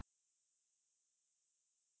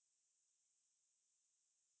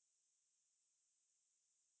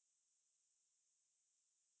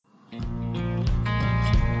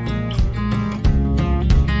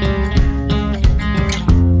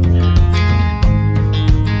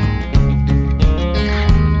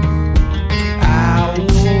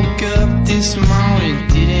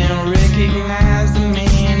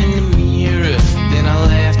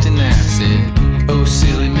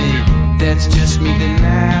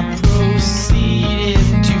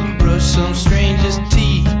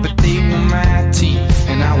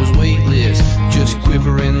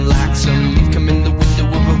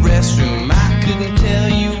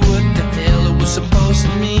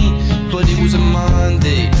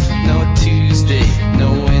Monday, no Tuesday,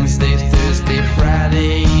 no Wednesday, Thursday,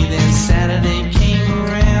 Friday. Then Saturday came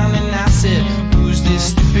around and I said, who's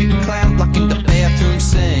this stupid clown blocking the bathroom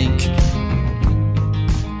sink?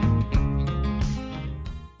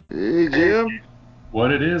 Hey, Jim.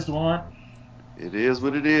 What it is, Juan? It is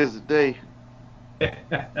what it is today.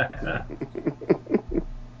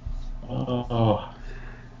 Oh,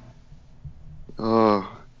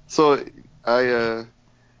 So I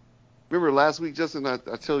remember last week, Justin, I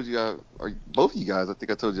told you, or both of you guys, I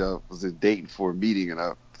think I told you I was in Dayton for a meeting, and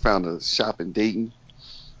I found a shop in Dayton,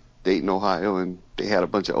 Ohio, and they had a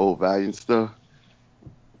bunch of old Valiant stuff.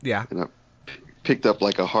 Yeah. And I picked up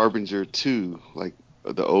like a Harbinger 2, like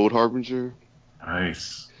the old Harbinger,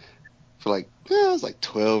 nice. for like, it was like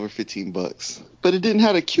 12 or 15 bucks. But it didn't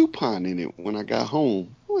have a coupon in it when I got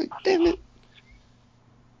home. I'm like, damn it.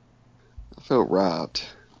 I felt robbed.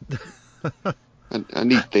 I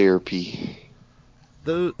need therapy.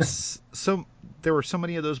 There were so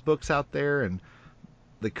many of those books out there, and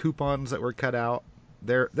the coupons that were cut out,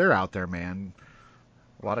 they're out there, man.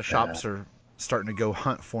 A lot of shops are starting to go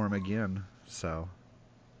hunt for them again. So,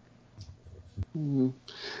 You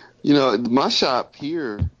know, my shop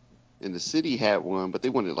here in the city had one, but they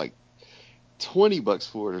wanted like 20 bucks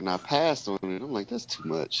for it, and I passed on it. I'm like, that's too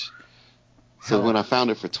much. So when I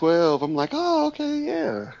found it for 12, I'm like, oh, okay,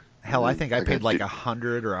 yeah. Hell, I think I paid like it.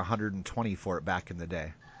 100 or 120 for it back in the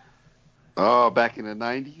day. Oh, back in the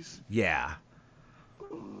 90s? Yeah.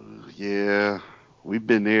 Yeah, we've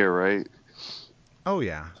been there, right? Oh,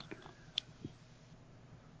 yeah.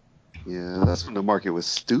 Yeah, that's when the market was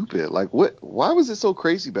stupid. Like, why was it so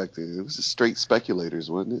crazy back then? It was just straight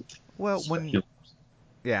speculators, wasn't it? Well,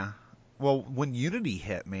 when Unity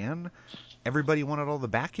hit, man, everybody wanted all the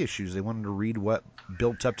back issues. They wanted to read what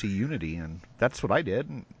built up to Unity, and that's what I did.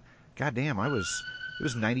 And goddamn, it was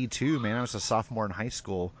 92, man. I was a sophomore in high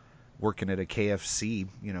school working at a KFC,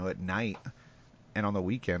 at night and on the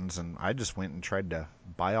weekends, and I just went and tried to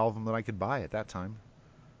buy all of them that I could buy at that time.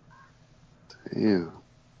 Yeah.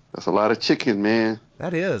 That's a lot of chicken, man.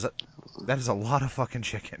 That is a lot of fucking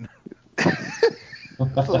chicken.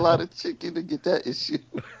 That's a lot of chicken to get that issue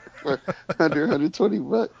for under 120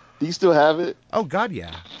 bucks. Do you still have it? Oh, God,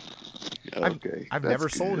 yeah. Okay. I've never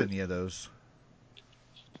sold any of those.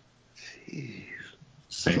 Jeez.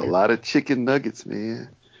 That's a lot of chicken nuggets, man.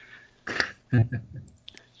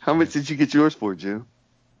 How much did you get yours for, Jim?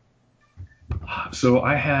 So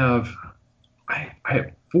I have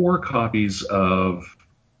 4 copies of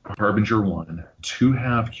Harbinger 1. 2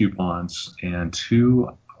 have coupons, and 2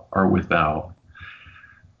 are without.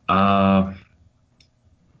 I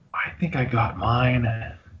think I got mine,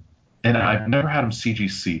 and I've never had them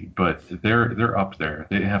CGC, but they're up there.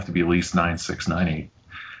 They have to be at least 96, 98.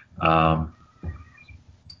 I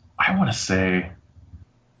want to say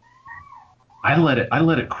I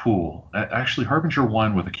let it cool. Actually, Harbinger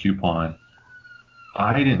 1 with a coupon,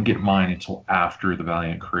 I didn't get mine until after the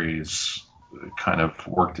Valiant craze kind of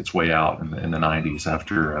worked its way out in the 90s,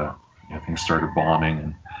 after things started bombing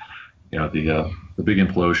and the big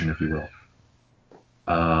implosion, if you will.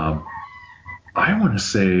 I want to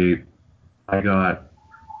say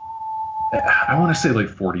like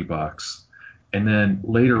 40 bucks. And then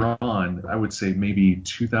later on, I would say maybe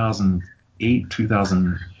 2008,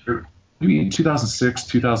 2000, or maybe 2006,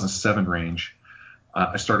 2007 range,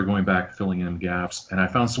 I started going back, filling in gaps, and I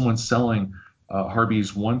found someone selling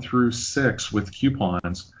Harbies 1 through 6 with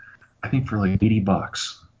coupons, I think for like 80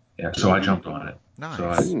 bucks. Yeah, so I jumped on it. Nice.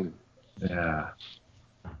 So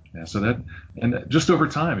so that, and just over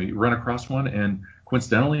time, you run across one, and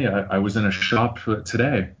coincidentally, I was in a shop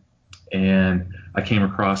today, and I came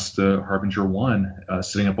across the Harbinger 1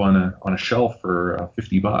 sitting up on a shelf for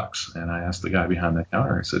 50 bucks, and I asked the guy behind the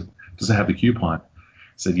counter, I said, does it have the coupon? He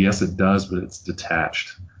said, yes, it does, but it's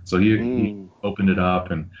detached. So he opened it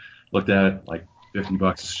up and looked at it, like 50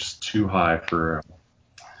 bucks is just too high for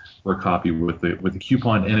a copy with the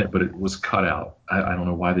coupon in it, but it was cut out. I don't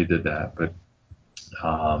know why they did that, but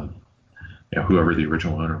whoever the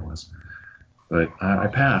original owner was. But I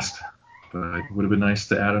passed. But it would have been nice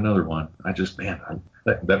to add another one.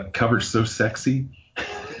 That cover's so sexy.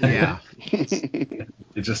 Yeah.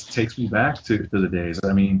 It just takes me back to the days.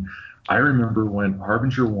 I mean, I remember when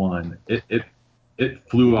Harbinger 1, it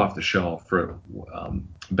flew off the shelf for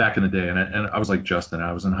back in the day, and I was like Justin.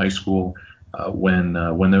 I was in high school when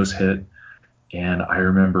those hit, and I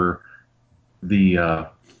remember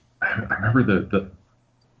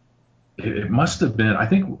it must have been, I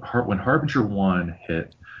think, when Harbinger 1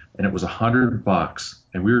 hit, and it was $100,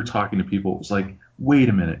 and we were talking to people. It was like, wait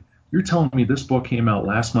a minute, You're telling me this book came out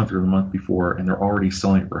last month or the month before, and they're already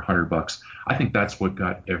selling it for $100. I think that's what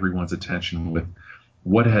got everyone's attention with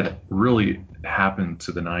what had really happened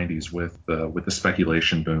to the 90s with the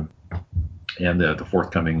speculation boom and the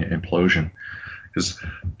forthcoming implosion. Because,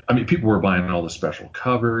 I mean, people were buying all the special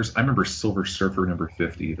covers. I remember Silver Surfer number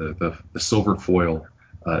 50, the silver foil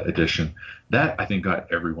edition. That, I think,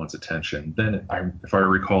 got everyone's attention. Then, if I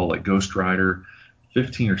recall, like Ghost Rider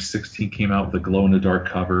 15 or 16 came out with a glow-in-the-dark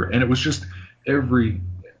cover, and it was just every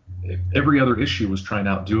other issue was trying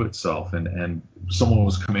to outdo itself, and someone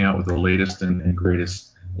was coming out with the latest and greatest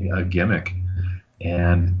gimmick.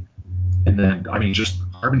 And then, I mean, just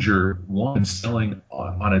Harbinger 1 selling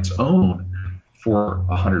on its own for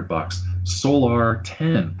 $100. Solar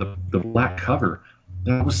 10, the black cover,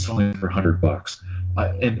 that was selling for $100.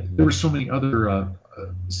 And there were so many other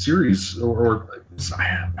series, or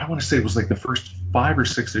I want to say it was like the first 5 or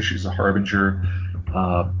 6 issues of Harbinger.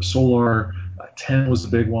 Solar 10 was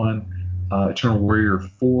the big one. Eternal Warrior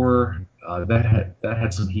 4, that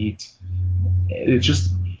had some heat. It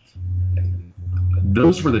just,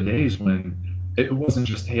 those were the days when it wasn't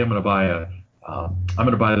just, hey, I'm going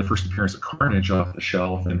to buy the first appearance of Carnage off the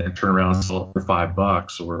shelf and then turn around and sell it for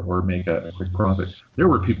 $5 or make a quick profit. There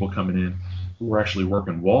were people coming in who were actually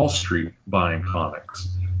working Wall Street buying comics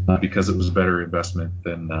because it was a better investment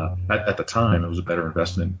than at the time. It was a better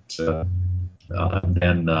investment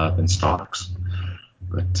than stocks.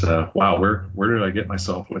 But wow, where did I get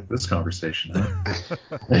myself with this conversation?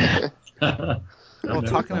 Huh? Well,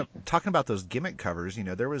 talking about those gimmick covers,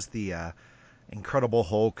 there was the Incredible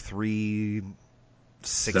Hulk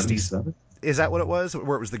 360. Is that what it was?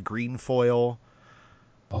 Where it was the green foil?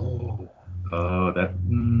 Oh, that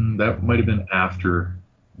might have been after.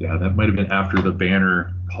 Yeah, that might have been after the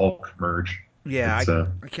Banner Hulk merge. Yeah, I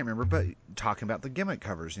can't remember, but talking about the gimmick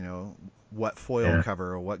covers, what foil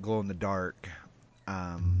cover or what glow in the dark.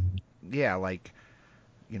 Yeah, like,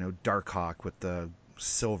 Darkhawk with the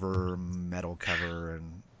silver metal cover,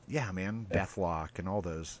 and yeah, man, Deathlock and all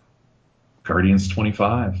those. Guardians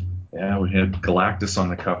 25. Yeah, we had Galactus on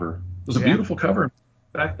the cover. It was a beautiful cover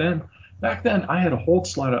back then. Back then, I had a hold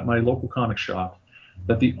slot at my local comic shop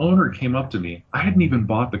that the owner came up to me. I hadn't even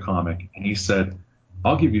bought the comic, and he said,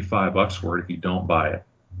 "I'll give you $5 for it if you don't buy it."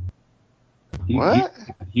 What?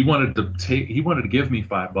 He wanted to give me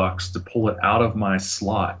 $5 to pull it out of my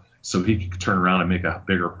slot so he could turn around and make a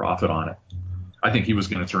bigger profit on it. I think he was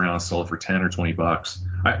going to turn around and sell it for $10 or $20.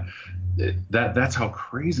 That's how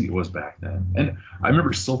crazy it was back then. And I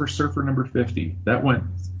remember Silver Surfer number 50. That went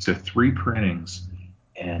to 3 printings,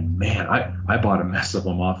 and man, I bought a mess of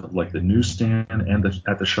them off of like the newsstand and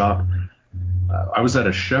at the shop. I was at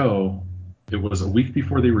a show. It was a week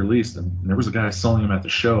before they released them, and there was a guy selling them at the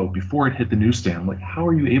show before it hit the newsstand. I'm like, how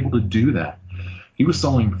are you able to do that? He was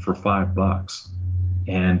selling for $5,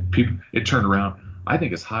 and it turned around. I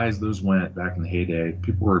think as high as those went back in the heyday,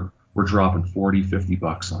 people were dropping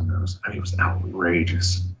 $40-$50 on those. I mean, it was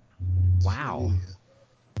outrageous. Wow.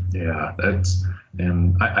 Yeah,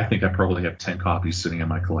 and I think I probably have 10 copies sitting in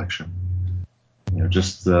my collection.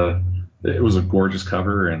 It was a gorgeous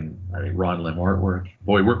cover, and I mean, Ron Lim artwork.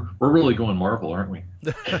 Boy, we're really going Marvel, aren't we?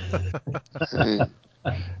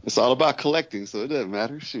 It's all about collecting, so it doesn't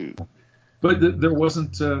matter. Shoot. But there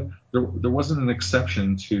wasn't an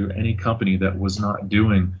exception to any company that was not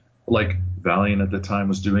doing, like Valiant at the time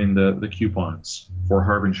was doing the coupons for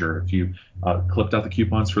Harbinger. If you clipped out the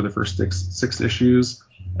coupons for the first six issues,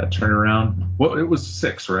 turn around. Well, it was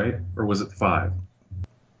 6, right? Or was it 5?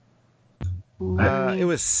 It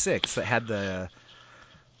was 6 that had the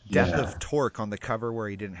Death of Torque on the cover where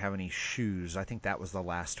he didn't have any shoes. I think that was the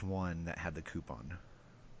last one that had the coupon.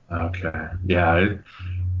 Okay. Yeah.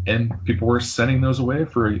 And people were sending those away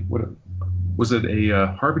for what was it, a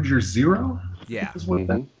Harbinger Zero? Yeah. Is what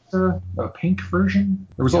that a pink version.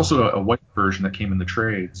 There was also a white version that came in the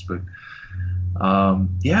trades, but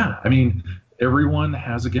yeah, I mean, everyone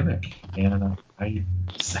has a gimmick, and I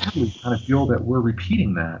sadly kind of feel that we're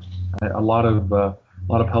repeating that. A lot of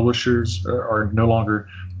publishers are no longer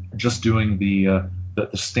just doing the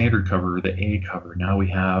standard cover, the A cover. Now we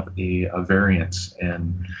have a variant,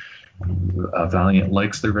 and Valiant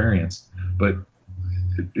likes their variants, but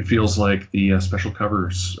it feels like the special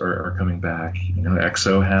covers are coming back.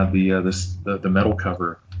 Exo had the metal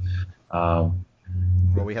cover. Well,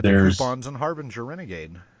 we had the coupons on Harbinger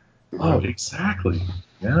Renegade. Oh, exactly.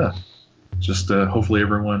 Yeah. Just hopefully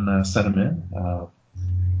everyone sent them in.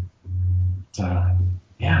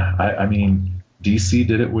 Yeah, I mean, DC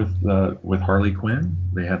did it with Harley Quinn.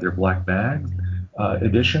 They had their black bag.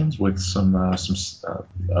 editions with some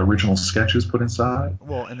original sketches put inside.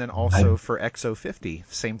 Well, and then also for XO50,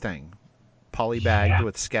 same thing. Polybagged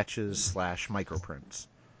with sketches / microprints.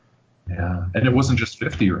 Yeah, and it wasn't just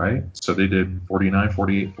 50, right? So they did 49,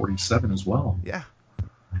 48, 47 as well. Yeah.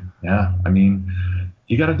 Yeah, I mean,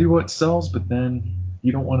 you got to do what sells, but then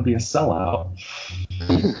you don't want to be a sellout.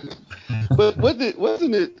 But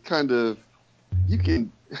wasn't it kind of, you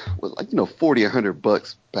can, well, like, $40,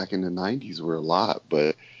 $100 back in the 90s were a lot,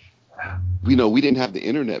 but we didn't have the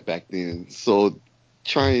internet back then, so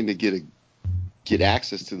trying to get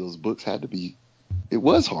access to those books it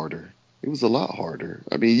was harder. It was a lot harder.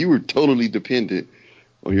 I mean, you were totally dependent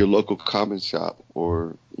on your local comic shop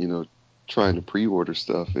or, trying to pre-order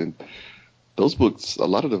stuff. And those books, a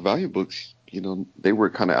lot of the value books, they were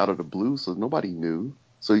kind of out of the blue, so nobody knew.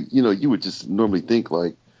 So, you would just normally think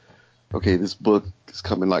like, okay, this book is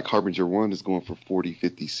coming, like Harbinger 1 is going for 40,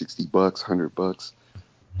 50, 60 bucks, $100.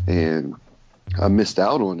 And I missed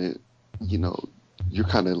out on it. You're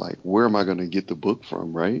kind of like, where am I going to get the book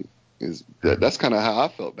from, right? That's kind of how I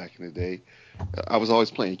felt back in the day. I was always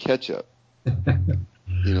playing catch up.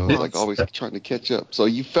 Like always trying to catch up. So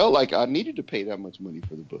you felt like I needed to pay that much money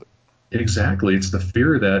for the book. Exactly. It's the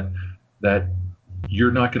fear that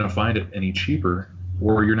you're not going to find it any cheaper,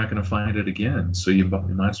 or you're not going to find it again. So you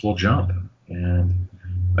might as well jump. And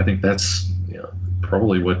I think that's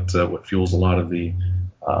probably what fuels a lot of the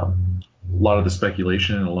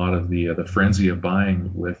speculation and a lot of the frenzy of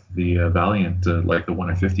buying with the Valiant, like the 1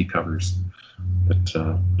 in 50 covers.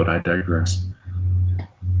 But I digress.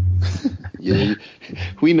 Yeah,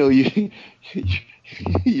 we know you.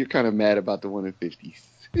 You're kind of mad about the 1 in 50s.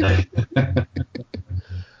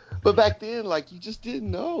 But back then, like, you just didn't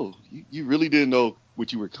know. You really didn't know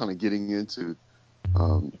what you were kind of getting into.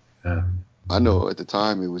 Yeah. I know at the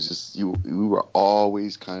time it was just we were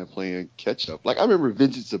always kind of playing catch up. Like I remember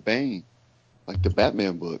Vengeance of Bane, like the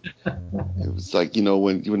Batman book. It was like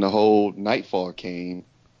when the whole Nightfall came,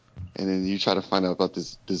 and then you try to find out about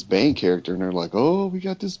this Bane character, and they're like, oh, we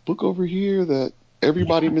got this book over here that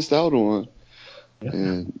everybody missed out on,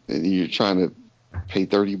 and you're trying to pay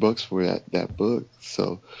 $30 for that book.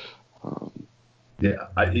 So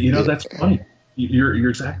that's funny. You're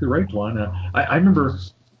exactly right, Juan. I remember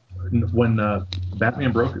when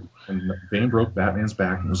Bane broke Batman's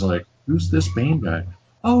back and was like, who's this Bane guy?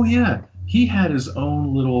 Oh yeah, he had his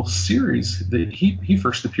own little series that he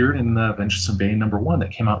first appeared in Vengeance of Bane #1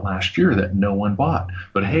 that came out last year that no one bought.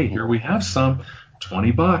 But hey, here we have some,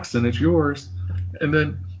 $20 and it's yours. And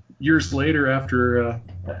then years later, after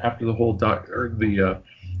the whole the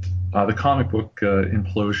comic book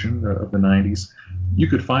implosion of the 90s, you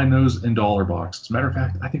could find those in dollar boxes. Matter of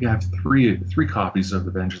fact, I think I have three copies of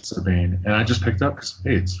The Vengeance of Bane, and I just picked up because,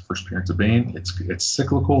 hey, it's the first appearance of Bane. It's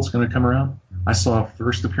cyclical. It's going to come around. I saw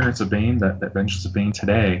first appearance of Bane, that Vengeance of Bane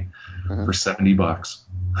today, for $70.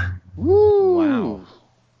 Woo! Wow.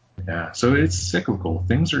 Yeah, so it's cyclical.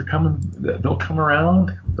 Things are coming. They'll come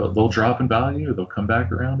around. They'll drop in value. They'll come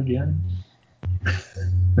back around again.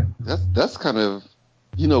 That's kind of,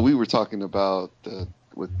 we were talking about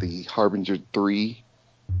with the Harbinger 3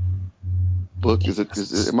 book.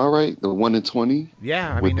 Am I right? The 1 in 20?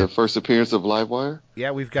 Yeah, with the first appearance of Livewire?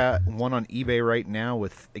 Yeah, we've got one on eBay right now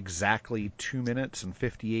with exactly 2 minutes and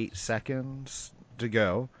 58 seconds to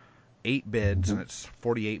go. 8 bids, and it's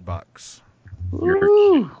 $48.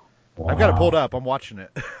 Ooh. Wow. I've got it pulled up. I'm watching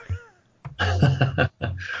it.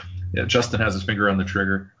 Yeah, Justin has his finger on the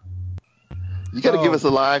trigger. You got to give us a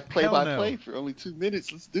live no. play-by-play for only 2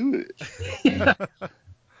 minutes. Let's do it.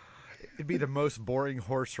 It'd be the most boring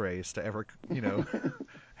horse race to ever,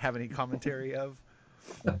 have any commentary of.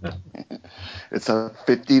 It's a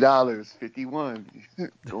 $50, 51.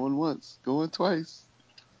 Going once, going twice.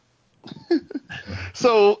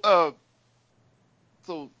 So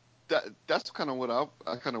that's kind of what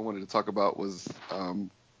I kind of wanted to talk about was,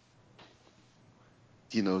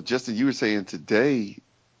 Justin, you were saying today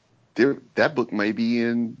that book may be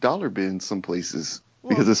in dollar bins some places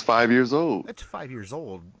because it's 5 years old. It's 5 years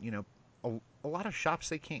old. A lot of shops,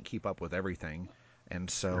 they can't keep up with everything, and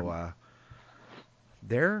so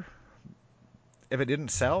if it didn't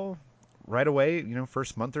sell right away,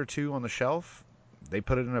 first month or two on the shelf, they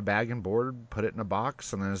put it in a bag and board, put it in a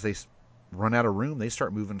box, and then as they run out of room, they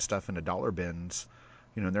start moving stuff into dollar bins.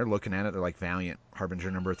 And they're looking at it. They're like, Valiant,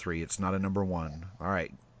 Harbinger #3. It's not a #1. All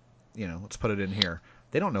right, let's put it in here.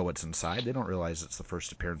 They don't know what's inside. They don't realize it's the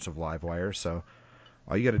first appearance of Livewire. So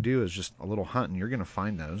all you got to do is just a little hunt, and you're going to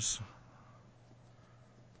find those.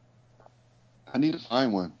 I need to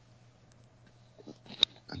find one.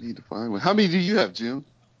 How many do you have, Jim?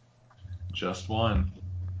 Just one.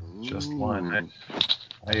 Just one. Ooh.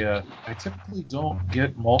 I typically don't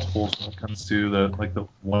get multiples when it comes to the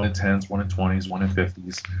 1 in 10s, 1 in 20s, 1 in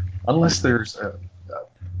 50s, unless there's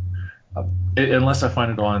unless I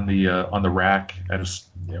find it on the rack at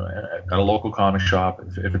a local comic shop.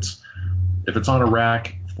 If it's on a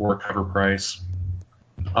rack for a cover price,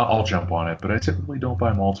 I'll jump on it. But I typically don't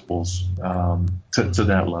buy multiples to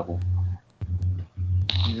that level.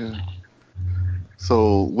 Yeah.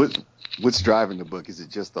 So what's driving the book? Is it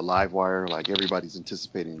just the Livewire? Like everybody's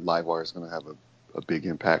anticipating Livewire is going to have a big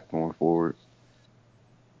impact going forward.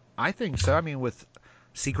 I think so. I mean, with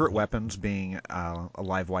Secret Weapons being a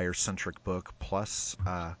Livewire-centric book, plus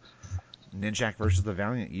Ninjak versus the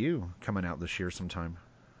Valiant You coming out this year sometime.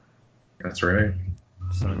 That's right.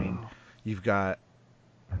 So, I mean, you've got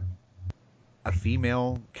a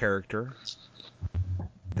female character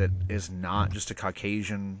that is not just a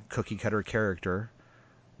Caucasian cookie-cutter character,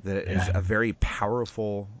 that is a very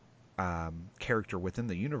powerful character within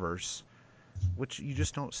the universe, which you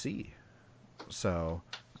just don't see. So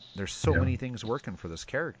there's so many things working for this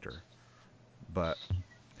character. But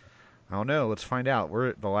I don't know. Let's find out. We're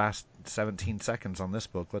at the last 17 seconds on this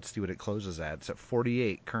book. Let's see what it closes at. It's at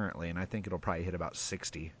 48 currently, and I think it'll probably hit about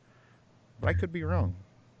 60. But I could be wrong.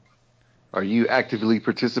 Are you actively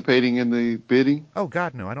participating in the bidding? Oh,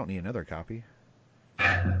 God, no. I don't need another copy.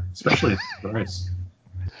 Especially the price.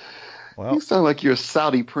 Well, You sound like you're a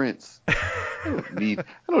Saudi prince. I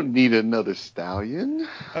don't need another stallion.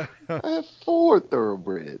 I have 4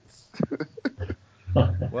 thoroughbreds.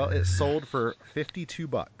 well, it sold for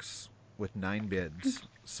 $52 with 9 bids.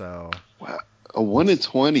 So, Wow. A 1 in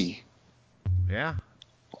 20. yeah.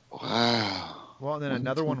 Wow. Well, and then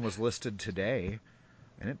another one was listed today,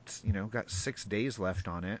 and it's, got 6 days left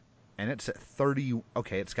on it, and it's at 30.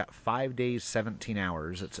 Okay, it's got 5 days, 17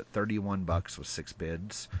 hours. It's at $31 with 6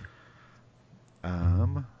 bids.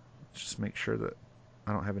 Let's just make sure that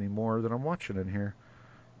I don't have any more that I'm watching in here.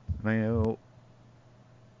 And I know.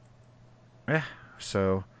 Yeah,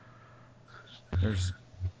 so there's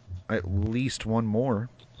at least one more.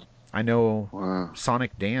 I know Wow.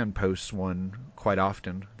 Sonic Dan posts one quite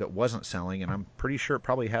often that wasn't selling, and I'm pretty sure it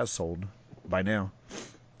probably has sold by now.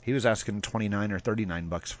 He was asking $29 or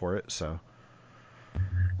 $39 for it, so.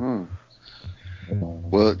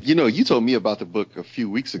 Well, you told me about the book a few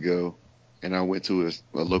weeks ago, and I went to a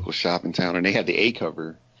local shop in town, and they had the A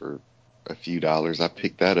cover for a few dollars. I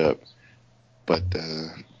picked that up, but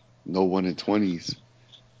no 1 in 20s.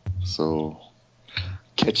 So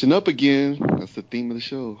catching up again. That's the theme of the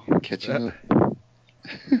show. Catching up.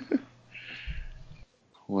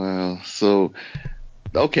 Wow. So,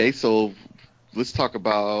 okay. So let's talk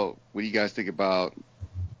about what do you guys think about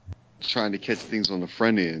trying to catch things on the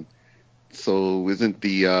front end. So isn't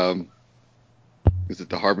the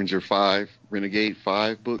Harbinger 5, Renegade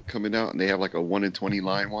 5 book coming out, and they have like a 1 in 20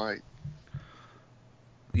 line wide?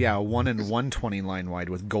 Yeah, a 1 in 120 line wide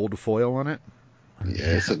with gold foil on it.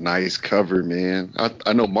 Yeah, it's a nice cover, man.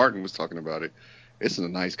 I know Martin was talking about it. It's a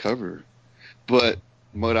nice cover. But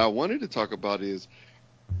what I wanted to talk about is,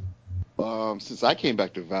 since I came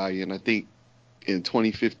back to Valiant, I think in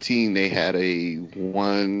 2015 they had a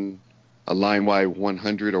line wide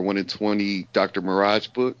 100 or 1 in 20 Dr. Mirage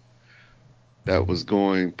book that was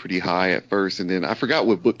going pretty high at first, and then I forgot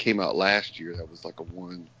what book came out last year that was like a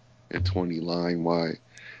 1 in 20 line wide.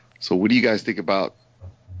 So what do you guys think about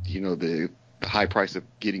the high price of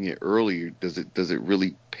getting it earlier? Does it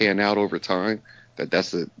really pan out over time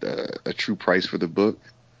that's a true price for the book?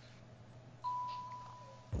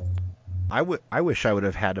 I wish I would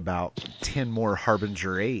have had about 10 more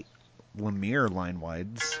Harbinger 8 Lemire line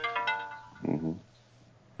wides. Mm-hmm.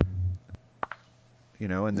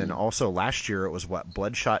 And then also last year it was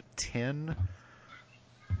Bloodshot 10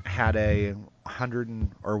 had a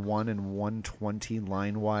 1 in 120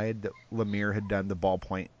 line wide that Lemire had done the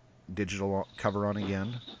ballpoint digital cover on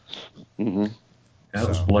again. Mm-hmm. That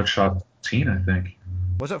was Bloodshot 14, I think.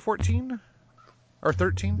 Was it 14 or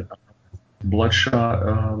 13?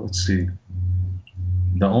 Bloodshot. Let's see.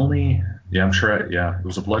 I'm sure. It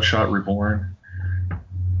was a Bloodshot Reborn.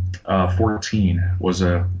 14 was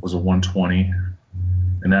a 120,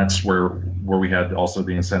 and that's where we had also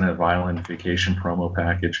the Incentive Island Vacation promo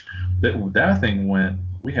package. That thing went.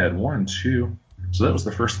 We had 1, 2. So that was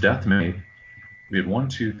the first Death made. We had 1,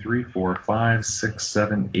 2, 3, 4, 5, 6,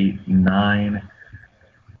 7, 8,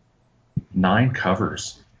 9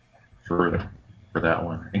 covers for that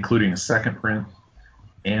one, including a second print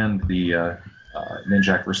and the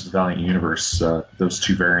Ninjak versus Valiant Universe, those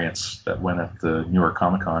 2 variants that went at the New York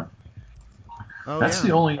Comic Con. That's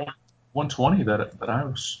the only 120 that I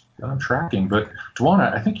was that I'm tracking. But Dwan,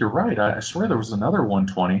 I think you're right. I swear there was another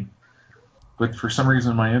 120, but for some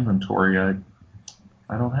reason in my inventory, I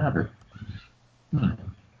don't have it. All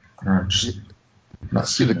right, just not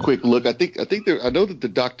Let's get a seeing it. quick look. I think I know that the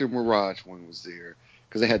Dr. Mirage one was there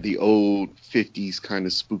because they had the old 50s kind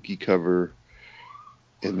of spooky cover.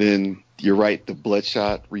 And then you're right, the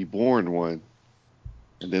Bloodshot Reborn one.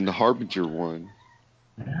 And then the Harbinger one.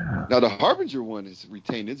 Yeah. Now the Harbinger one has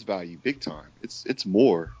retained its value big time. It's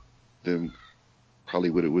more than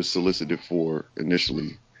probably what it was solicited for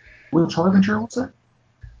initially. Which Harbinger was it?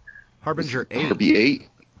 Harbinger 8. Harby 8.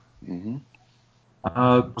 Mm-hmm.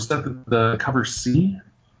 Was that the cover C?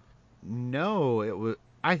 No, it was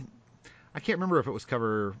I can't remember if it was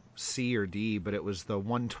cover C or D, but it was the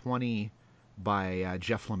 120 by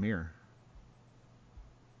Jeff Lemire.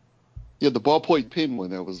 Yeah, the ballpoint pen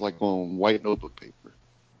one that was like on white notebook paper.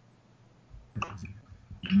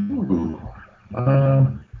 Ooh.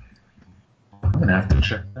 I'm gonna have to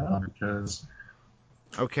check that out because.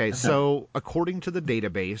 Okay, so according to the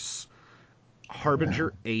database,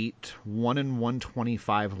 Harbinger 8, 1 in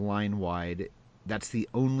 125 line wide. That's the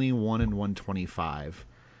only 1 in 125.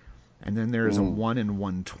 And then there's a 1 in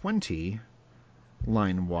 120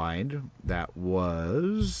 line wide. That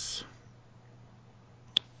was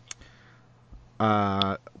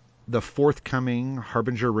the forthcoming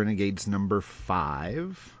Harbinger Renegades number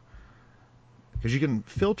 5. Because you can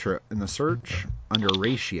filter it in the search under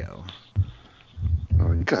ratio.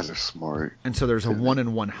 Oh, you guys are smart. And so there's a 1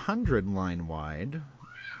 in 100 line wide.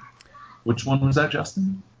 Which one was that,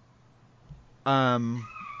 Justin? I'm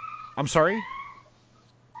sorry?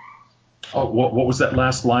 Oh, what was that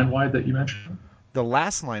last line wide that you mentioned? The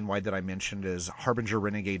last line wide that I mentioned is Harbinger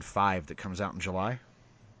Renegade 5 that comes out in July.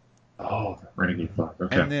 Oh, Renegade 5.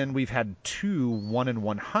 Okay. And then we've had 2 1 in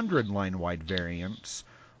 100 line wide variants.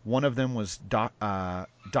 One of them was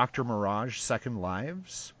Dr. Mirage Second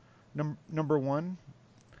Lives, number 1.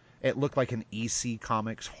 It looked like an EC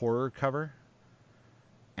Comics horror cover.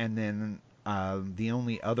 And then the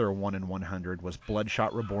only other 1 in 100 was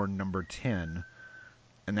Bloodshot Reborn number 10.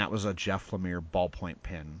 And that was a Jeff Lemire ballpoint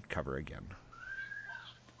pen cover again.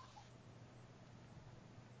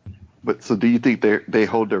 But so do you think they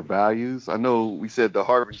hold their values? I know we said the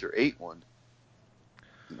Harbinger 8 one.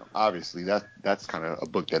 You know, obviously that's kind of a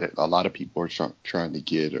book that a lot of people are trying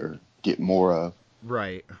to get more of.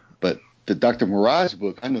 Right. But the Dr. Mirage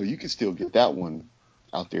book, I know you can still get that one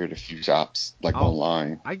out there at a few shops, like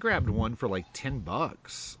online. I grabbed one for like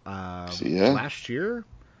 $10 last year.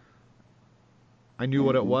 I knew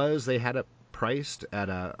what it was. They had it priced at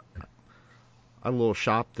a little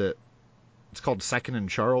shop that it's called Second and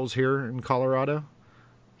Charles here in Colorado,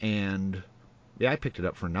 and yeah, I picked it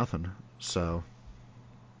up for nothing. So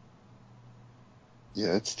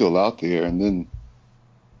yeah, it's still out there, and then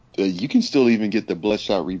you can still even get the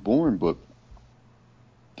Bloodshot Reborn book,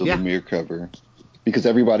 the Lemire cover, because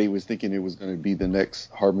everybody was thinking it was going to be the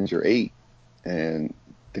next Harbinger 8, and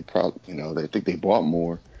they probably, they think they bought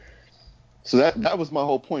more. So that was my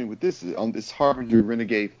whole point with this. On this Harbinger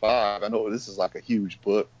Renegade 5, I know this is like a huge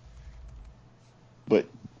book, but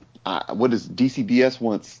what is DCBS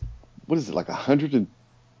wants? What is it, like 100 and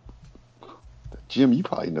Jim? You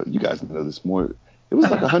probably know. You guys know this more. It was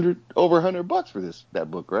like over $100 for that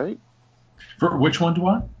book, right? For which one do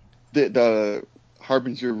I? The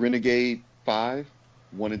Harbinger Renegade 5,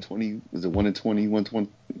 1 in 20. Was it 1 in 20? 1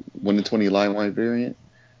 in 20 line wide variant.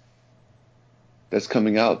 That's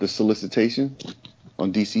coming out, the solicitation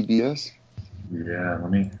on DCBS. Yeah,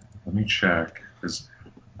 let me check, because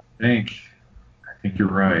I think you're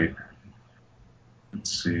right.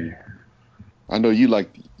 Let's see. I know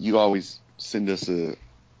you always send us a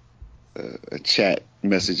chat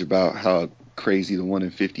message about how crazy the 1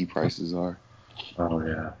 in 50 prices are. Oh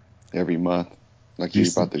yeah. Every month, like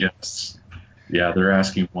you're about to. Yes. Yeah, they're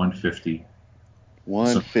asking 150.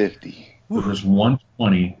 150. So there's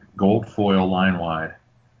 120 gold foil line wide.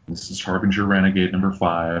 This is Harbinger Renegade number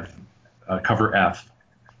 5, cover F.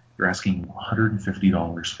 They're asking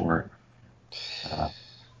 $150 for it.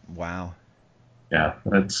 Wow. Yeah,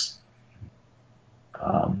 that's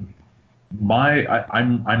I'm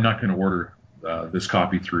not going to order this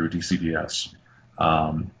copy through DCBS.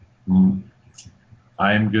 I'm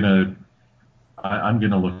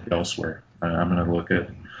gonna look elsewhere. I'm gonna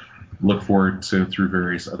look for it through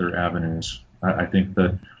various other avenues. I think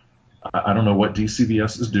that I don't know what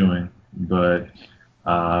DCBS is doing, but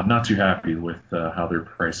I'm not too happy with how they're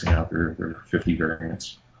pricing out their 50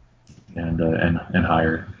 variants and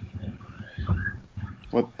higher.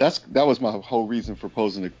 Well, that was my whole reason for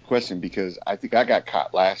posing the question, because I think I got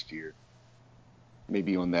caught last year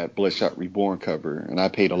maybe on that Bloodshot Reborn cover, and I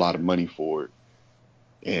paid a lot of money for it.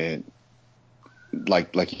 And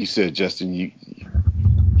like you said, Justin, you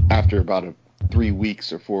after about 3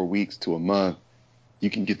 weeks or 4 weeks to a month, you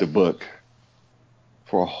can get the book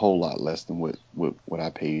for a whole lot less than what I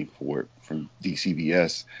paid for it from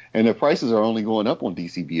DCBS. And the prices are only going up on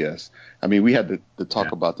DCBS. I mean, we had to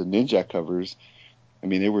talk about the Ninja covers. I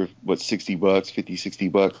mean, they were, what, $60,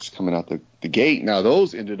 $50, $60 coming out the gate. Now,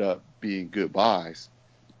 those ended up being good buys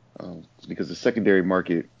because the secondary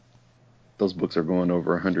market, those books are going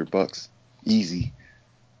over $100 easy.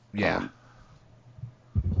 Yeah.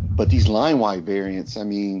 But these line wide variants, I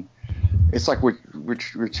mean, it's like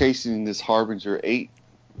we're chasing this Harbinger 8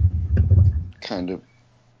 kind of.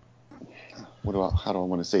 How do I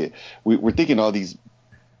want to say it? We're thinking all these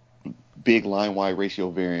big line wide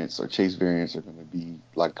ratio variants or chase variants are going to be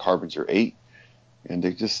like Harbinger 8, and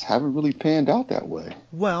they just haven't really panned out that way.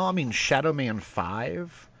 Well, I mean, Shadow Man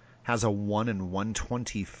 5 has a 1 in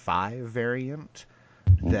 125 variant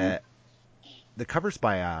that the cover's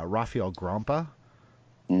by Rafael Grompa,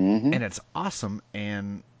 and it's awesome,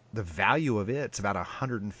 and the value of it's about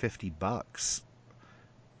 $150,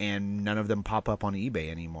 and none of them pop up on eBay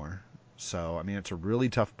anymore. So, I mean, it's a really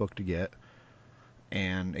tough book to get,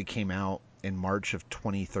 and it came out in March of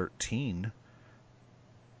 2013,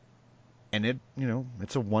 and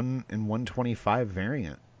it's a 1 in 125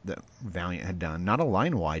 variant that Valiant had done, not a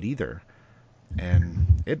line wide either,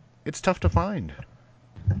 and it's tough to find.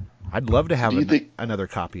 I'd love to have another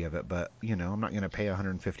copy of it, but I'm not going to pay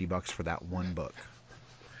 $150 for that one book.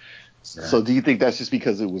 So do you think that's just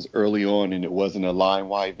because it was early on and it wasn't a line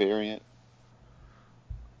wide variant?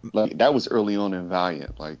 Like that was early on in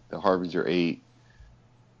Valiant, like the Harbinger 8,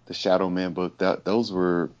 the Shadow Man book. Those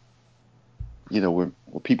were, when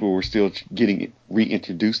people were still getting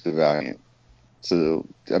reintroduced to Valiant. So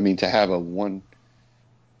I mean, to have a 1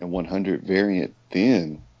 in 100 variant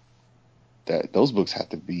then, that those books have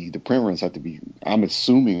to be, the print runs have to be, I'm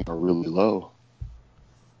assuming, are really low.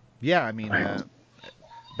 Yeah, I mean,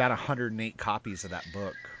 about 108 copies of that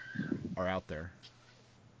book are out there.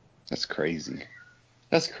 That's crazy.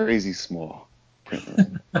 That's crazy small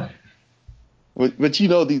print run. but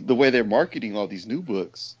the way they're marketing all these new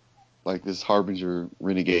books, like this Harbinger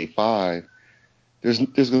Renegade 5, there's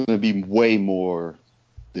going to be way more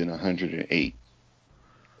than 108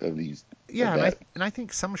 of these. Yeah, and I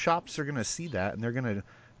think some shops are going to see that, and they're going to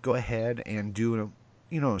go ahead and do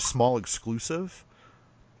a small exclusive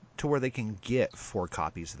to where they can get 4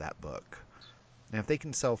 copies of that book. And if they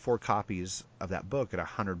can sell 4 copies of that book at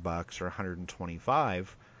 $100 or $125,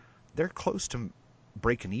 they're close to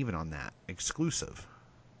breaking even on that exclusive.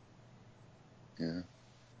 Yeah.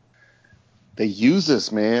 They use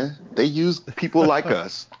us, man. They use people like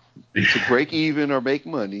us to break even or make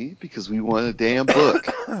money because we want a damn book.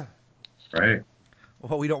 Right.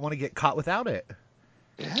 Well, we don't want to get caught without it.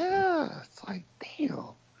 Yeah. It's like,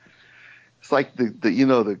 damn. It's like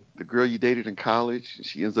the girl you dated in college, and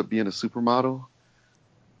she ends up being a supermodel.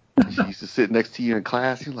 She used to sit next to you in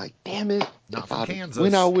class. You're like, damn it. Not from Kansas.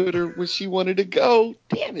 Went out with her when she wanted to go.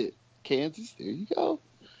 Damn it. Kansas, there you go.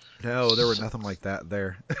 No, there was nothing like that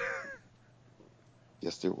there.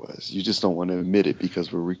 Yes, there was. You just don't want to admit it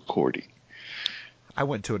because we're recording. I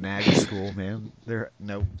went to a NAG school, man.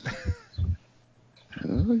 No.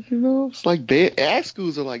 It's like ag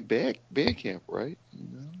schools are like band camp, right?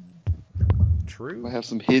 True. Might have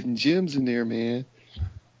some hidden gems in there, man.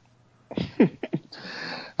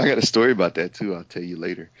 I got a story about that too. I'll tell you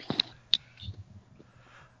later.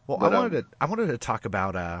 Well, but, I wanted to talk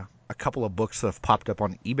about a couple of books that have popped up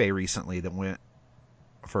on eBay recently that went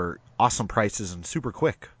for awesome prices and super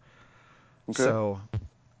quick. Okay. So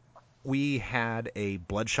we had a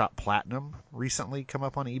Bloodshot Platinum recently come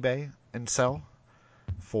up on eBay and sell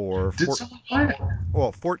for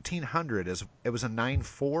 $1,400. It was a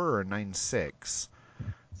 9.4 or a 9.6.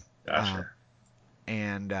 Gotcha.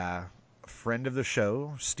 And a friend of the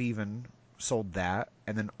show, Steven, sold that,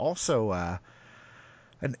 and then also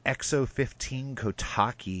an Exo 15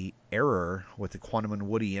 Kotaki Error with the Quantum and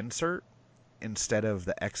Woody insert instead of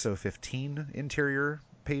the Exo 15 interior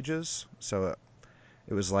pages. So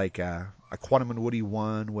it was like a Quantum and Woody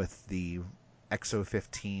 1 with the Exo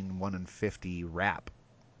 15 1 in 50 wrap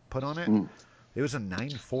put on it. It was a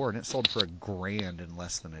 9.4 and it sold for $1,000 in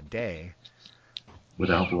less than a day.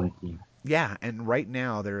 Without blinking. Yeah, and right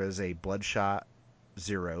now there is a Bloodshot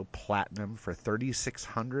Zero Platinum for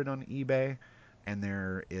 $3,600 on eBay, and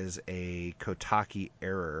there is a Kotaki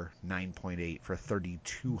Error 9.8 for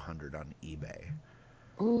 $3,200 on eBay.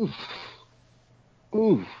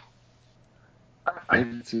 Ooh.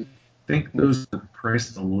 I think those are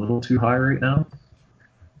priced a little too high right now.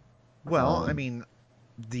 Well, I mean,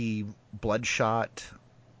 the Bloodshot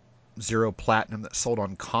Zero Platinum that sold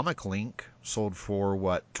on Comic Link sold for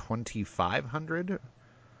what, 2,500,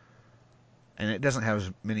 and it doesn't have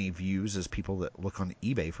as many views as people that look on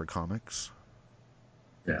eBay for comics.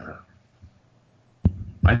 Yeah.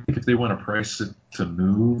 I think if they want to price it to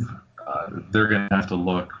move, they're going to have to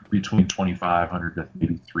look between 2,500 to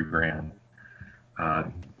maybe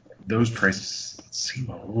 $3,000. Those prices seem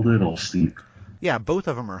a little steep. Yeah, both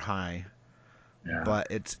of them are high, Yeah. but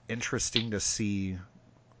it's interesting to see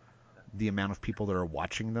the amount of people that are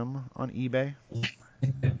watching them on eBay.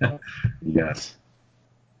 Yes.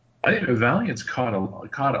 I think Valiant's caught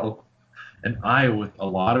an eye with a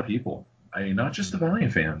lot of people. I mean, not just the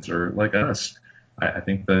Valiant fans or like us. I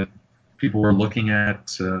think that people are looking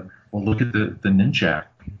at, look at the Ninjak,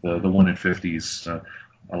 the 1 in 50s,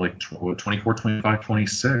 like 24, 25,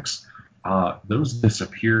 26. Those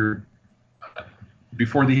disappeared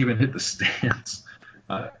before they even hit the stands.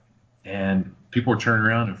 And people are turning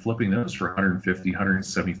around and flipping those for 150,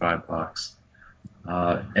 175 bucks.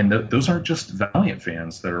 And those aren't just Valiant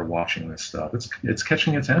fans that are watching this stuff. It's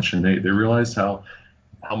catching attention. They realize how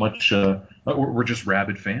much we're just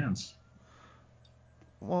rabid fans.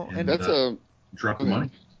 Well, And That's drop the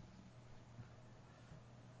money.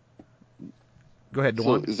 Go ahead, So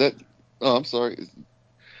Dewan. is that? Oh, I'm sorry.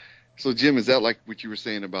 So Jim, is that like what you were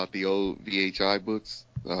saying about the old VHI books,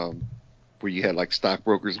 where you had like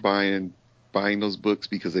stockbrokers buying those books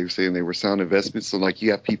because they were saying they were sound investments? So like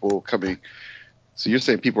you have people coming. So you're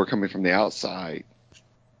saying people are coming from the outside,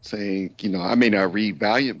 saying, I may not read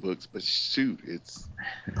Valiant books, but shoot, it's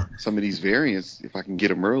some of these variants. If I can get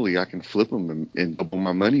them early, I can flip them and double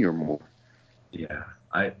my money or more. Yeah,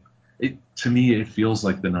 to me it feels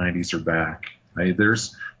like the 90s are back.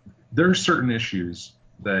 There are certain issues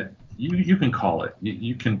that you can call it.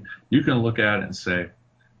 You can look at it and say,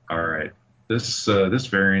 all right, this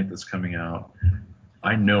variant that's coming out,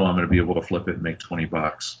 I know I'm going to be able to flip it and make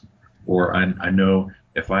 $20, or I know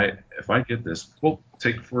if I get this. Well,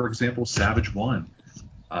 take for example Savage One.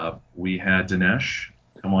 We had Dinesh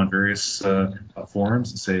come on various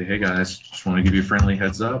forums and say, hey guys, just want to give you a friendly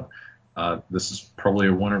heads up. This is probably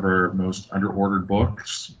one of our most under-ordered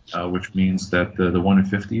books, which means that the 1 in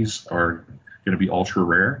 50s are going to be ultra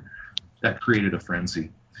rare. That created a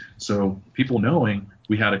frenzy. So people knowing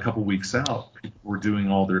we had a couple weeks out, people were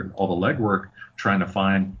doing all the legwork, trying to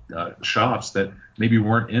find shops that maybe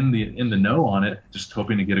weren't in the know on it, just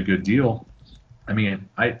hoping to get a good deal. I mean,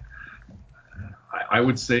 I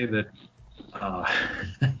would say that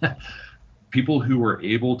people who were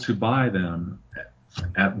able to buy them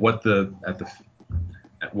at what that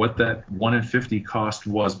 1 in 50 cost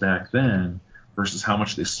was back then versus how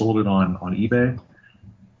much they sold it on eBay,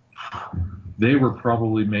 they were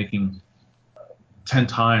probably making 10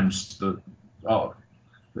 times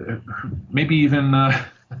maybe even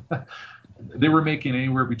they were making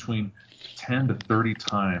anywhere between 10 to 30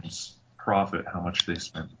 times profit how much they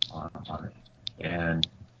spent on it. And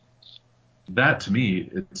that to me,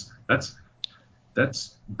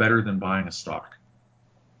 that's better than buying a stock.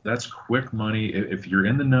 That's quick money. If you're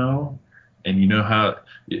in the know and you know how,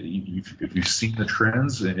 if you've seen the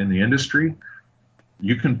trends in the industry,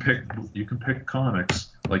 you can pick comics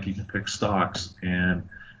like you can pick stocks, and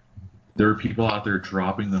there are people out there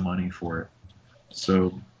dropping the money for it.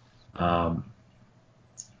 So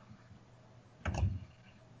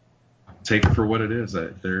take it for what it is.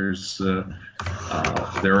 There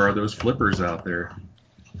are those flippers out there.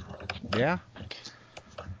 Yeah.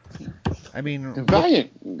 I mean,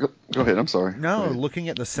 Valiant. Go ahead. I'm sorry. No, looking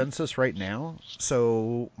at the census right now,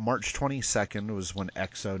 so March 22nd was when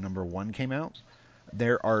EXO #1 came out.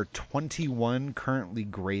 There are 21 currently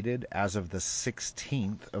graded as of the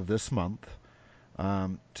 16th of this month.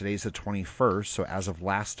 Today's the 21st, so as of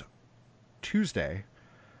last Tuesday,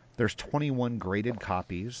 there's 21 graded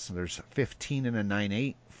copies. There's 15 in a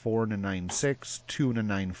 9.8, 4 in a 9.6, 2 in a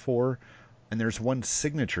 9.4, and there's one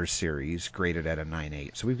signature series graded at a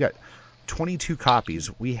 9.8. So we've got 22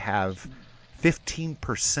 copies. We have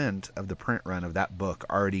 15% of the print run of that book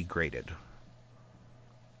already graded.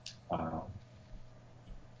 Wow.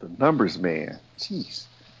 The numbers, man. Jeez.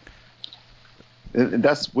 And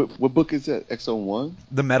that's what book is that? X01?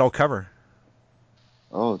 The metal cover.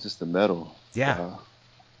 Oh, just the metal. Yeah.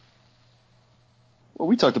 Well,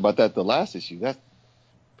 we talked about that the last issue. That's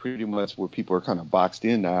pretty much where people are kind of boxed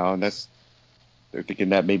in now, and they're thinking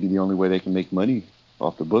that may be the only way they can make money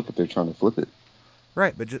off the book if they're trying to flip it.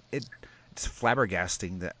 Right, but it's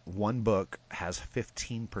flabbergasting that one book has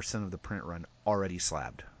 15% of the print run already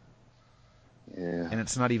slabbed. Yeah. And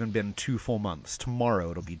it's not even been 2 full months.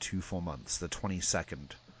 Tomorrow it'll be 2 full months, the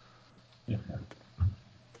 22nd.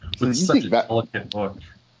 So It's you such think a that? delicate book.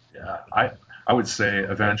 Yeah, I would say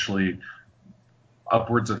eventually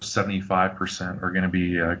upwards of 75% are going to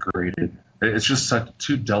be graded. It's just such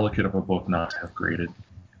too delicate of a book not to have graded.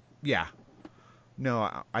 Yeah.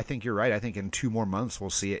 No, I think you're right. I think in 2 more months we'll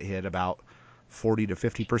see it hit about 40 to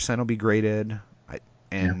 50% will be graded.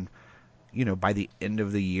 And, by the end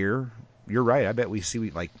of the year, you're right. I bet we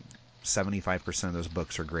see like 75% of those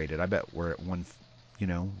books are graded. I bet we're at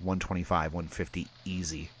 125, 150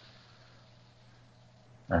 easy.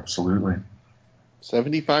 Absolutely.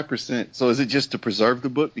 75%. So is it just to preserve the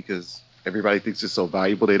book because everybody thinks it's so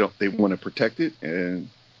valuable they want to protect it and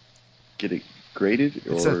get it graded?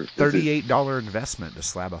 It's or a $38 investment to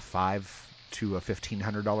slab a $500 to a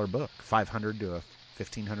 $1,500 book, $500 to a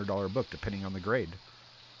 $1,500 book, depending on the grade.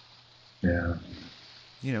 Yeah.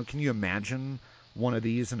 Can you imagine one of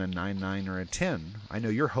these in a 9.9 or a 10? I know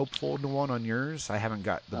you're hopeful to one on yours. I haven't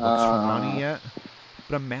got the books from Ronnie yet,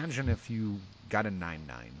 but imagine if you got a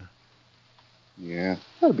 9.9. Yeah,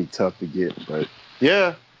 that'd be tough to get, but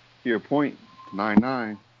yeah, to your point,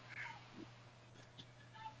 9.9.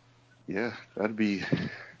 Yeah, that'd be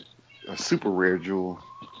a super rare jewel.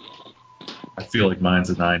 I feel like mine's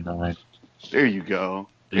a 9.9. There you go.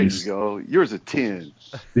 There you go. Yours a 10.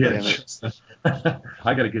 Yeah,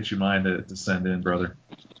 I got to get you mine to send in, brother.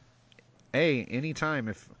 Hey, anytime.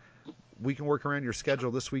 If we can work around your schedule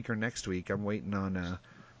this week or next week, I'm waiting on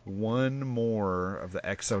one more of the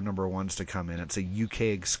XO number ones to come in. It's a UK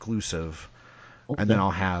exclusive, and then I'll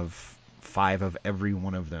have 5 of every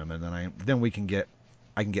one of them, and then I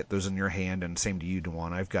can get those in your hand, and same to you,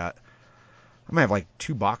 Dewan. I'm gonna have like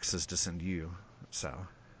 2 boxes to send you, so.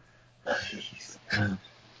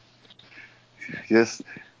 Just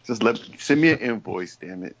send me an invoice,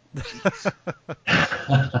 damn it.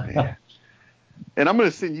 And I'm gonna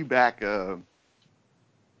send you back.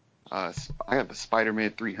 I have a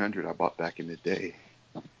Spider-Man 300 I bought back in the day.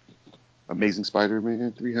 Amazing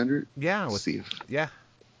Spider-Man 300. Yeah. See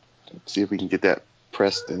if we can get that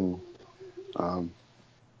pressed and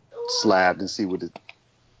slabbed and see what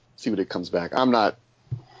it comes back.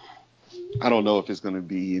 I don't know if it's going to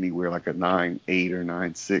be anywhere like a 9.8 or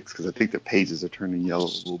 9.6 because I think the pages are turning yellow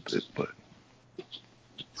a little bit, but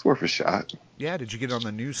it's worth a shot. Yeah, did you get it on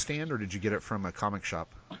the newsstand or did you get it from a comic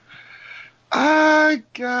shop? I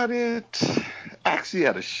got it actually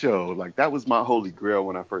at a show. Like, that was my holy grail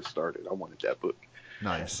when I first started. I wanted that book.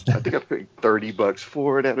 Nice. I think I paid $30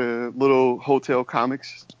 for it at a little Hotel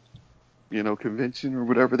Comics, convention or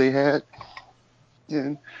whatever they had.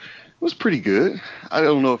 And it was pretty good. I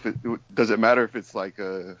don't know if does it matter if it's like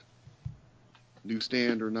a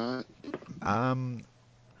newsstand or not?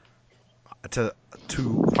 To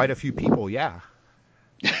quite a few people, yeah.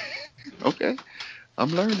 Okay. I'm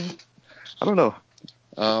learning. I don't know.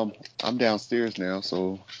 I'm downstairs now,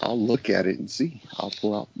 so I'll look at it and see. I'll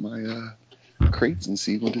pull out my crates and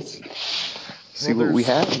see what we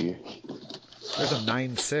have here. There's a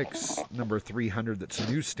 9.6 number 300 that's a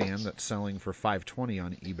newsstand that's selling for $520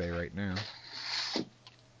 on eBay right now.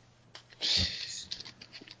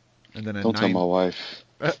 And then Don't tell my wife.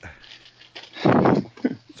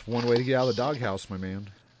 It's one way to get out of the doghouse, my man.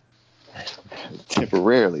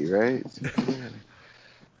 Temporarily, right?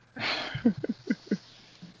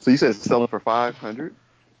 So you said it's selling for $500?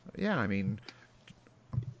 Yeah, I mean,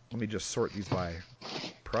 let me just sort these by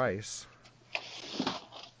price.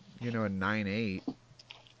 A 9.8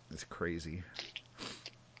 is crazy.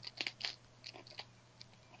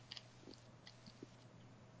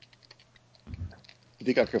 You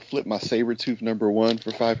think I could flip my Sabretooth number 1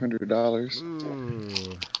 for $500?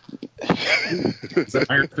 Ooh. Is that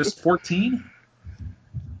Iron Fist 14?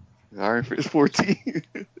 Iron Fist 14.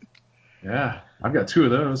 Yeah, I've got 2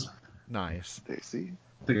 of those. Nice. See?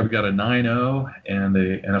 I think I've got a 9.0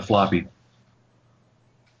 and a floppy.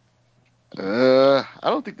 I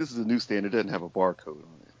don't think this is a newsstand. It doesn't have a barcode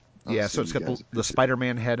on it. Yeah, so it's got the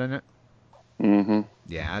Spider-Man head in it. Mm-hmm.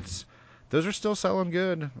 Yeah, those are still selling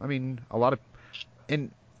good. I mean,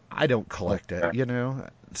 and I don't collect it,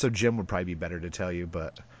 so Jim would probably be better to tell you,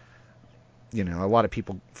 but a lot of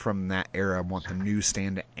people from that era want the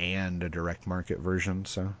newsstand and a direct market version,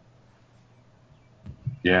 so.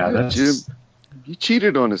 Yeah, that's... Jim, you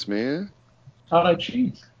cheated on us, man. How'd I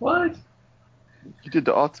cheat? What? You did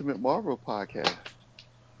the Ultimate Marvel podcast.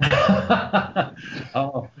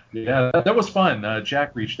 Oh, yeah, that was fun.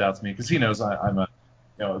 Jack reached out to me because he knows I'm a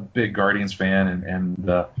big Guardians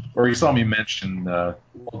fan, or he saw me mention.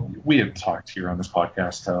 We had talked here on this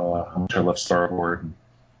podcast how much I love Star-Lord.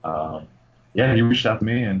 Yeah, he reached out to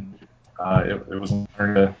me, and it was an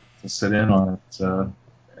honor to sit in on it.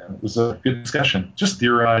 It was a good discussion, just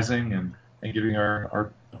theorizing and and giving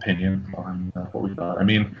our opinion on what we thought. I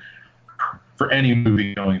mean, for any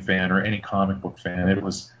movie-going fan or any comic book fan,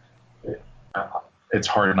 it's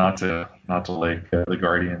hard not to like the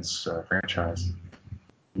Guardians franchise.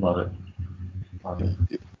 Love it.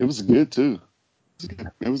 It was good too.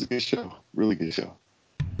 It was a good show. Really good show.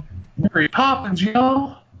 Mary Poppins,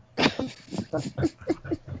 yo.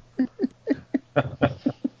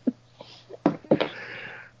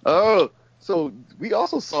 Oh, so we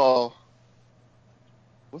also saw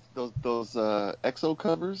what's those EXO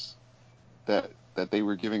covers that they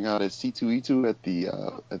were giving out at C2E2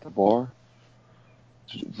 at the bar.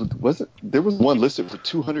 Was it? There was one listed for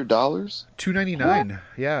 $200. $2.99.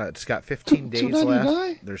 Yeah, it's got 15 days left.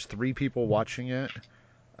 $2.99? There's 3 people watching it,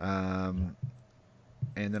 and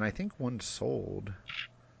then I think one sold.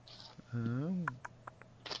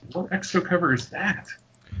 What EXO cover is that?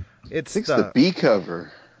 It's the B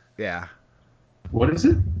cover. Yeah. What is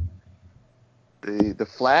it? The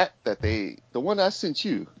flat the one I sent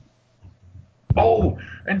you. Oh,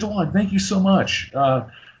 and Dawn, thank you so much.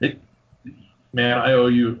 Man, I owe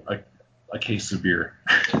you a case of beer.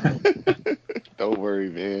 Don't worry,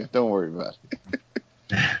 man. Don't worry about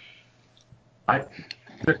it.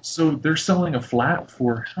 So they're selling a flat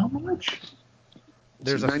for how much?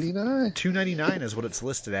 There's $2.99. $2.99 is what it's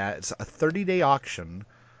listed at. It's a 30-day auction,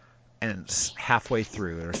 and it's halfway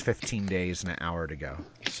through. There's 15 days and an hour to go.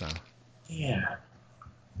 So. Yeah.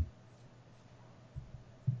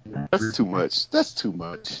 That's too much. That's too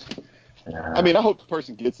much. Yeah. I mean, I hope the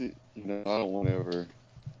person gets it. I don't want to ever,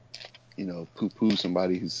 poo-poo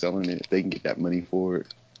somebody who's selling it. If they can get that money for it,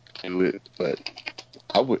 do it. But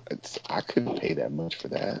I couldn't pay that much for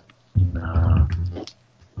that. No.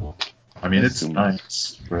 I mean, That's it's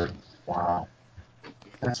nice, but wow,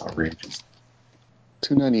 that's outrageous.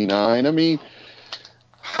 $2.99. I mean,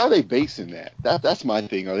 how are they basing that? That's my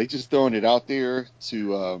thing. Are they just throwing it out there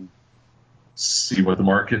to see what the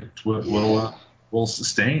market will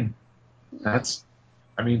sustain? I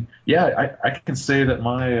can say that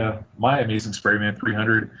my Amazing Spider-Man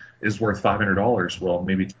 300 is worth $500. Well,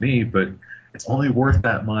 maybe to me, but it's only worth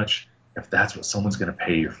that much if that's what someone's going to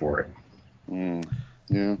pay you for it.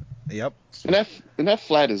 Yeah. Yep. And that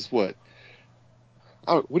flat is what?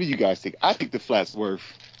 What do you guys think? I think the flat's worth.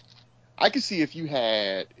 I could see if you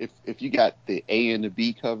got the A and the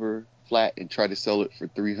B cover flat and try to sell it for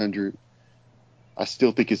 $300. I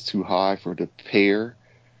still think it's too high for the pair.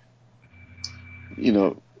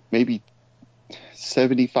 Maybe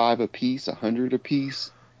 $75 a piece, $100 a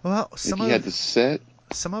piece. Well, if you had the set.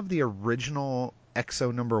 Some of the original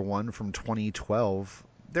EXO #1 from 2012,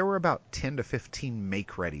 there were about 10 to 15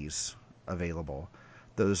 make-readies available.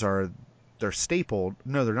 They're stapled.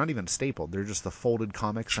 No, they're not even stapled. They're just the folded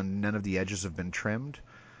comics, and none of the edges have been trimmed.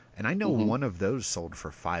 And I know one of those sold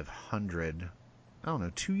for $500. I don't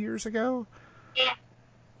know, 2 years ago.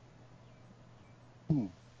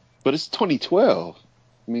 But it's 2012.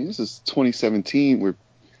 I mean, this is 2017, where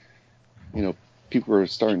people are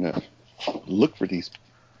starting to look for these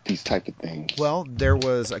type of things. Well, there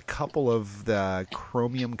was a couple of the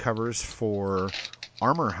chromium covers for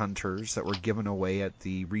Armor Hunters that were given away at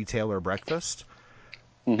the retailer breakfast,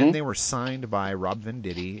 and they were signed by Rob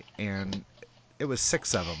Venditti, and it was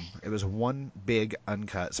 6 of them. It was one big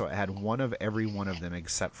uncut, so it had one of every one of them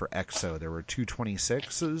except for EXO. There were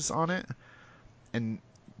 226s on it, and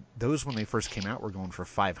those, when they first came out, were going for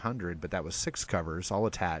 $500, but that was 6 covers all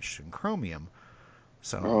attached in chromium.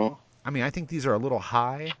 So, I mean, I think these are a little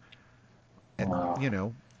high, and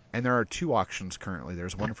there are 2 auctions currently.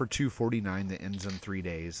 There's one for $249 that ends in 3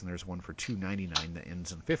 days, and there's one for $299 that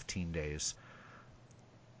ends in 15 days.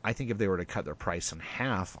 I think if they were to cut their price in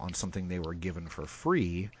half on something they were given for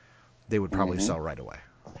free, they would probably sell right away.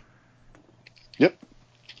 Yep,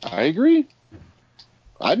 I agree.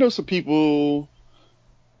 I know some people,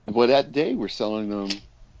 that day were selling them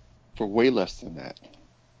for way less than that.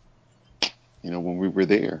 When we were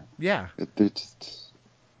there. Yeah.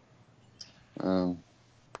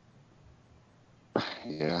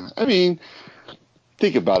 Yeah. I mean,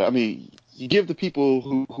 think about it. I mean, you give the people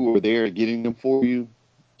who are there getting them for you,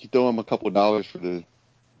 you throw them a couple of dollars to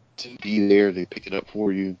be there, they pick it up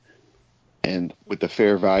for you, and what the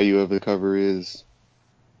fair value of the cover is,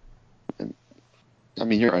 I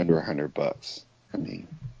mean, you're under $100. I mean,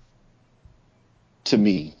 to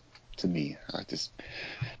me,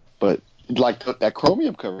 but like that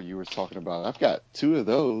chromium cover you were talking about, I've got 2 of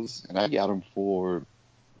those, and I got them for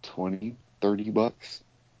 $20-$30.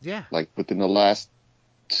 Yeah. Like within the last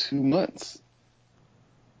 2 months.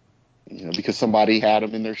 Because somebody had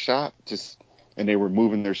them in their shop, and they were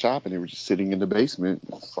moving their shop, and they were just sitting in the basement.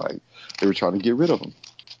 It's like they were trying to get rid of them.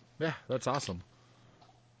 Yeah, that's awesome.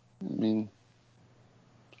 I mean,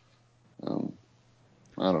 I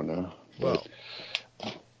don't know. Well,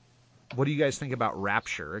 what do you guys think about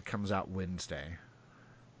Rapture? It comes out Wednesday.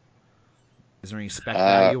 Is there any spec Uh,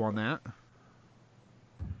 value on that?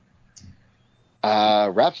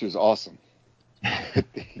 Rapture is awesome.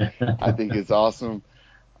 I think it's awesome.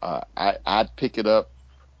 I'd pick it up.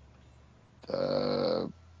 Uh,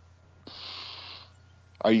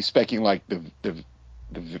 are you specking like the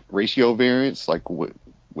ratio variants, like what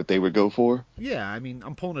they would go for? Yeah, I mean,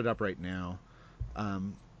 I'm pulling it up right now.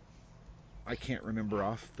 Um, I can't remember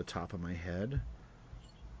off the top of my head.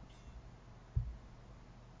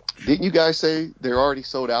 Didn't you guys say they're already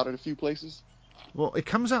sold out at a few places? Well, it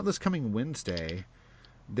comes out this coming Wednesday.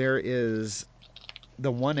 There is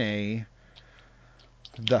the 1A,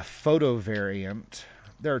 the photo variant.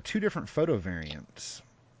 There are two different photo variants.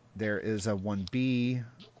 There is a 1B,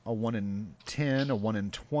 a 1 in 10, a 1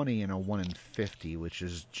 in 20, and a 1 in 50, which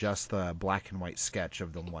is just the black and white sketch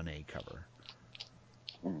of the 1A cover.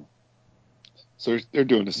 So they're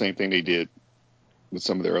doing the same thing they did with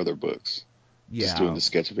some of their other books. Yeah. Just doing the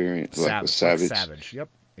sketch variant, like with Savage. Savage. Savage. Yep,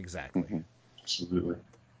 exactly. Mm-hmm. Absolutely.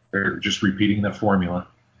 They're just repeating the formula.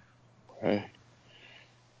 Right.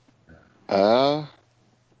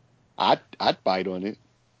 I'd bite on it.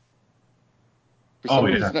 For some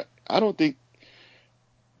reason, I don't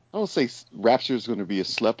say Rapture is going to be a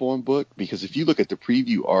slept-on book, because if you look at the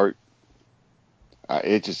preview art, I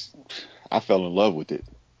fell in love with it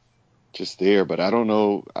just there. But I don't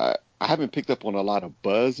know. I haven't picked up on a lot of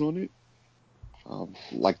buzz on it,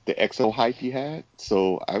 like the EXO hype he had.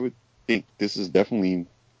 So I would think this is definitely,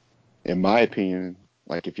 in my opinion,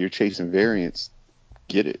 like if you're chasing variants,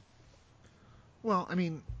 get it. Well, I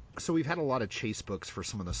mean, so we've had a lot of chase books for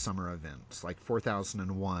some of the summer events, like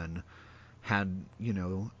 4001 had,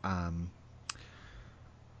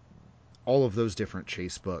 all of those different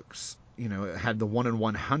chase books. It had the 1 in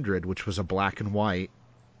 100, which was a black and white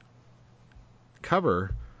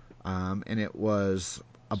cover, and it was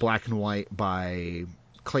a black and white by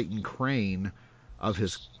Clayton Crane of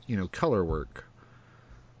his, color work.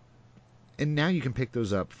 And now you can pick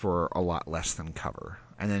those up for a lot less than cover.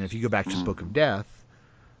 And then if you go back to Book of Death,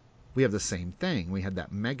 we have the same thing. We had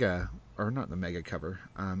that mega, or not the mega cover.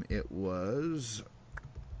 It was,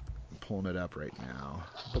 I'm pulling it up right now.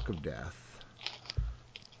 Book of Death.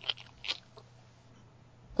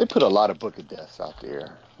 They put a lot of Book of Deaths out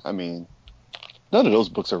there. I mean, none of those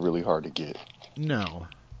books are really hard to get. No.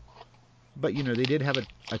 But, they did have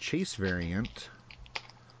a chase variant. I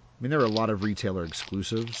mean, there were a lot of retailer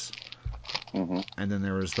exclusives. Mm-hmm. And then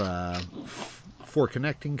there was the 4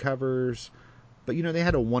 connecting covers. But, they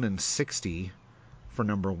had a 1 in 60 for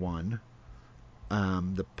number 1.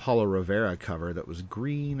 The Paulo Rivera cover that was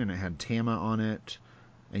green and it had Tama on it.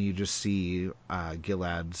 And you just see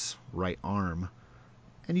Gilad's right arm.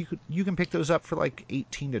 And you can pick those up for like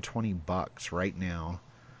 $18 to $20 right now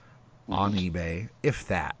on eBay, if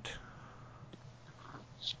that.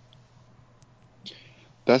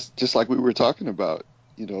 That's just like we were talking about.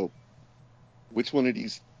 Which one of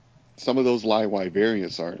these, some of those line wide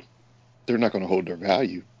variants they're not going to hold their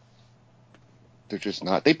value. They're just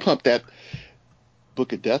not. They pumped that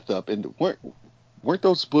Book of Death up, and weren't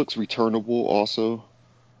those books returnable also?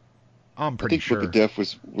 I'm I pretty think sure. Book of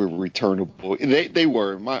Death were returnable. They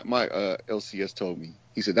were. My LCS told me.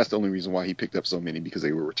 He said that's the only reason why he picked up so many, because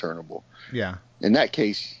they were returnable. Yeah. In that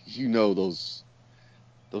case, those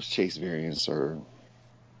chase variants there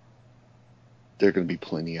are going to be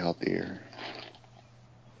plenty out there.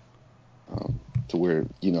 To where,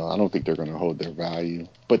 I don't think they're going to hold their value.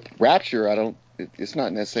 But Rapture, it's not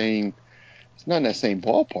in that same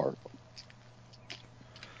ballpark.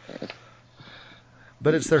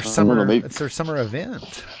 But it's their it's their summer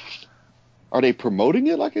event. Are they promoting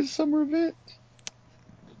it like it's a summer event?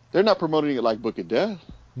 They're not promoting it like Book of Death.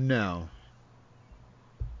 No.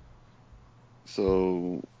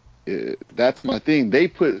 So that's my thing.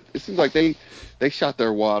 It seems like they shot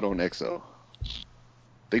their wad on EXO.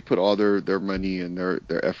 They put all their money and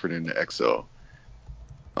their effort into EXO.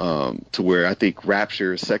 To where I think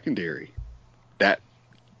Rapture is secondary. That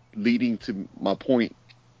leading to my point,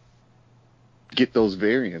 get those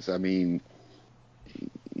variants. I mean,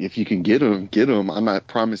 if you can get them. I'm not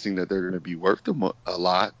promising that they're going to be worth them a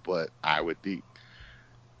lot, but I would think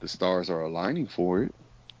the stars are aligning for it,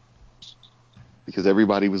 because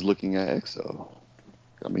everybody was looking at EXO.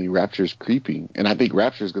 I mean, Rapture's creeping, and I think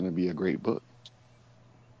Rapture's going to be a great book.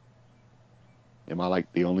 Am I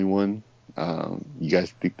like the only one? You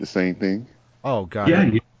guys think the same thing? Oh God.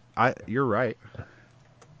 Yeah, you're right.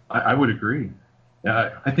 I would agree.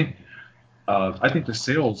 Yeah, I think I think the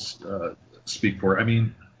sales speak for it. I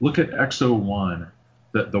mean, look at X01,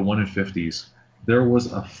 the 1 in 50s. There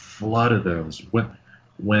was a flood of those when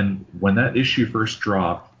that issue first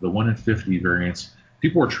dropped. The 1 in 50 variants,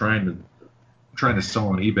 people were trying to sell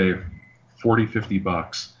on eBay 40,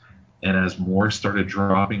 $50, and as more started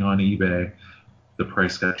dropping on eBay, the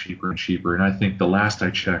price got cheaper and cheaper. And I think the last I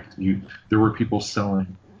checked, there were people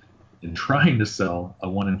selling and trying to sell a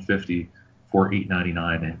 1 in 50 for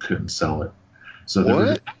 $8.99 and couldn't sell it. So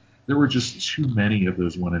there were just too many of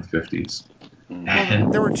those 1 in 50s.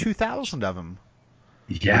 Well, there were 2,000 of them.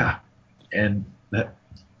 Yeah, and that.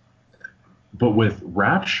 But with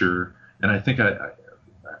Rapture, and I think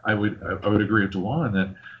I would agree with DeLon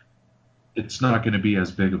that it's not going to be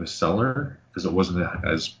as big of a seller because it wasn't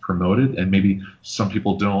as promoted, and maybe some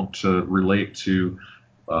people don't relate to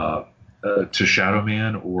Shadow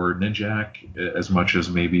Man or Ninjak as much as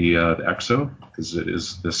maybe the Exo, because it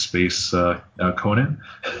is the space Conan.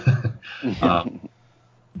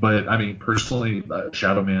 But I mean, personally,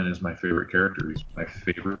 Shadow Man is my favorite character. He's my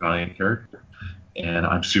favorite Valiant character, and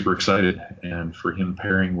I'm super excited. And for him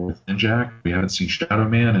pairing with Ninjak, we haven't seen Shadow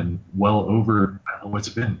Man in well over, I don't know what's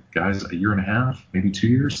it been, guys, a year and a half, maybe 2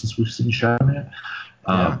 years since we've seen Shadow Man.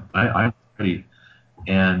 I'm ready,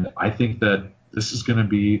 and I think that this is going to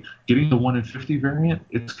be getting the 1 in 50 variant.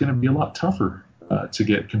 It's going to be a lot tougher to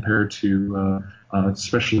get compared to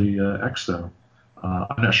especially Exo.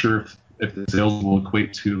 I'm not sure if the sales will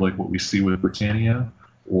equate to like what we see with Britannia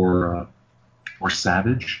or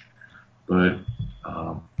Savage, but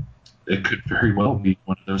it could very well be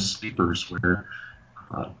one of those sleepers where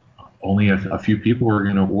only a few people are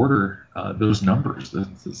going to order those numbers.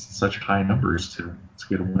 That's such high numbers to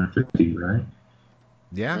get a 1 in 50, right?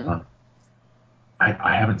 Yeah.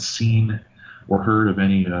 I haven't seen or heard of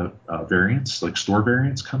any variants, like store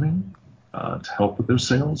variants, coming to help with those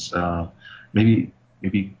sales. Maybe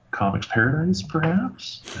Comics Paradise,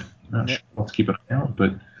 perhaps. I'm not sure. I'll have to keep an eye out,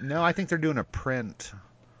 but no, I think they're doing a print.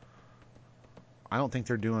 I don't think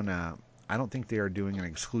they are doing an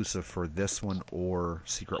exclusive for this one or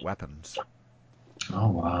Secret Weapons. Oh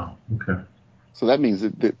wow, okay. So that means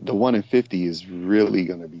that the 1 in 50 is really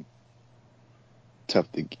going to be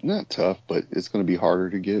tough to, not tough, but it's going to be harder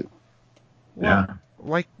to get. Well, yeah.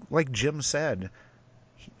 Like Jim said,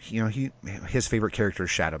 his favorite character is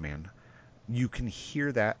Shadow Man. You can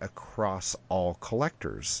hear that across all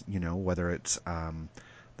collectors, whether it's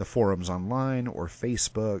the forums online or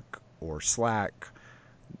Facebook or Slack.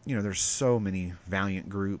 There's so many Valiant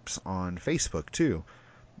groups on Facebook too.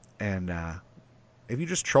 And if you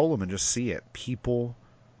just troll them and just see it, people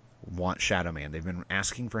want Shadow Man. They've been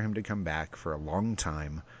asking for him to come back for a long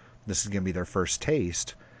time. This is going to be their first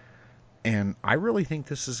taste. And I really think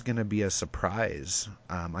this is going to be a surprise.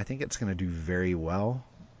 I think it's going to do very well.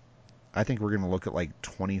 I think we're going to look at like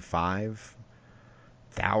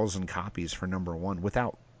 25,000 copies for number 1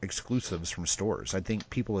 without exclusives from stores. I think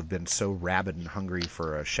people have been so rabid and hungry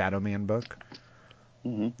for a Shadow Man book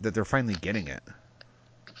that they're finally getting it.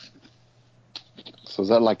 So is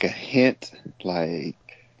that like a hint, like,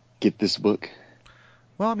 get this book?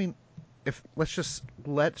 Well, I mean, let's just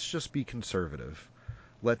be conservative.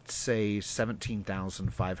 Let's say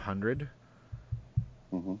 17,500.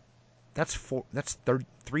 Mm-hmm. That's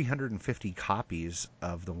 350 copies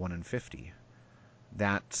of the 1 in 50.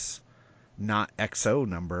 That's not XO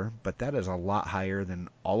number, but that is a lot higher than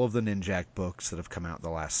all of the Ninjak books that have come out the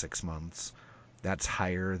last 6 months. That's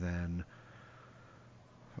higher than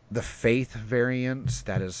the Faith variants.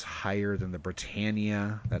 That is higher than the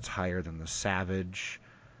Britannia. That's higher than the Savage.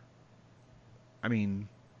 I mean,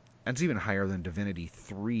 that's even higher than Divinity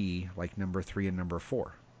 3, like number 3 and number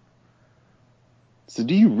 4. So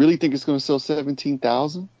do you really think it's going to sell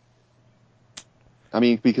 17,000? I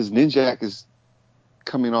mean, because Ninjak is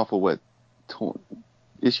coming off of what?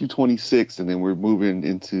 Issue 26, and then we're moving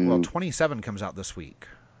into... Well, 27 comes out this week.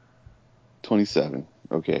 27,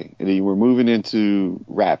 okay. And then we're moving into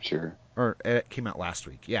Rapture. Or it came out last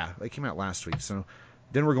week. Yeah, it came out last week. So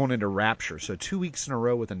then we're going into Rapture. So 2 weeks in a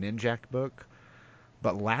row with a Ninjak book.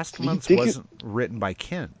 But last month's wasn't written by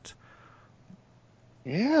Kent.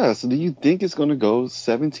 Yeah, so do you think it's going to go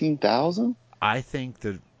 17,000? I think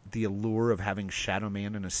the allure of having Shadow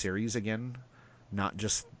Man in a series again, not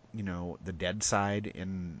just, the dead side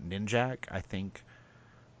in Ninjak, I think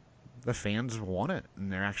the fans want it,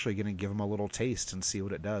 and they're actually going to give them a little taste and see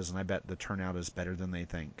what it does, and I bet the turnout is better than they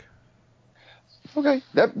think. Okay,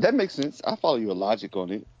 that makes sense. I follow your logic on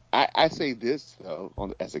it. I say this,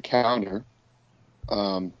 though, as a counter.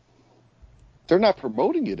 They're not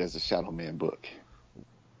promoting it as a Shadow Man book.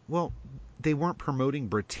 Well, they weren't promoting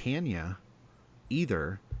Britannia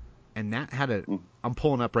either, and that had a. I'm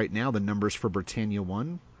pulling up right now the numbers for Britannia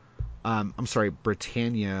 1. I'm sorry,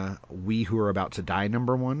 Britannia We Who Are About to Die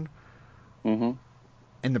 #1. Mm-hmm.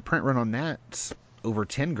 And the print run on that's over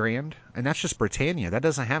 10 grand, and that's just Britannia. That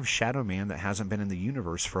doesn't have Shadow Man that hasn't been in the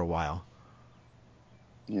universe for a while.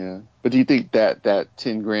 Yeah, but do you think that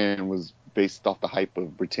 10 grand was based off the hype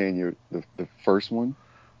of Britannia, the first one?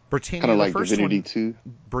 Britannia, Kind of the like first Divinity one, 2?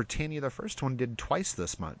 Britannia, the first one, did twice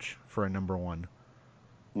this much for a #1.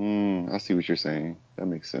 I see what you're saying. That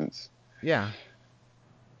makes sense. Yeah.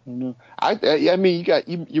 I don't know. I mean,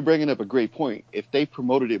 you're bringing up a great point. If they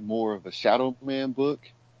promoted it more of a Shadow Man book,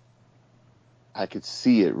 I could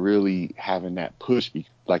see it really having that push.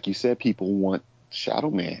 Like you said, people want Shadow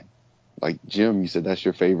Man. Like Jim, you said that's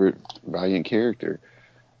your favorite Valiant character.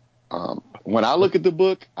 When I look at the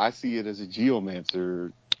book, I see it as a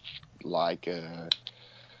Geomancer, like a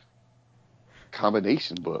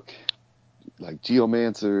combination book. Like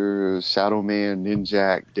Geomancer, Shadow Man,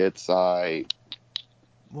 Ninjak, Deadside.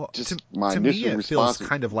 Well, Just to my me, initial it response. feels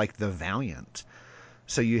kind of like the Valiant.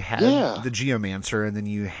 So you had Yeah. the Geomancer, and then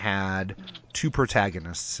you had 2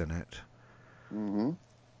 protagonists in it. Mm-hmm.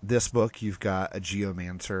 This book, you've got a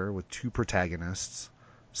Geomancer with 2 protagonists.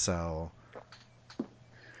 So,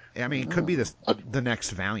 I mean, it could be the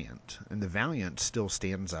next Valiant. And the Valiant still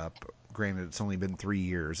stands up. Granted, it's only been 3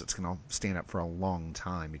 years. It's going to stand up for a long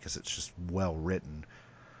time because it's just well written.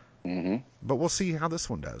 Mm-hmm. But we'll see how this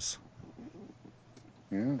one does.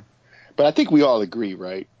 Yeah. But I think we all agree,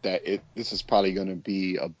 right, that this is probably going to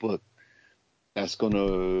be a book that's going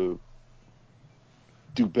to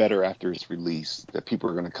do better after its release, that people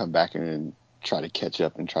are going to come back and try to catch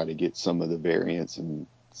up and try to get some of the variants and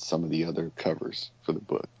some of the other covers for the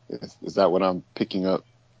book. Is that what I'm picking up?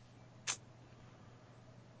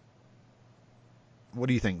 What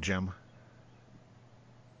do you think, Jim?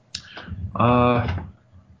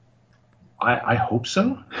 I hope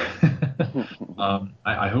so.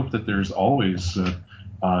 I hope that there's always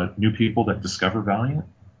new people that discover Valiant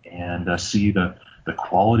and see the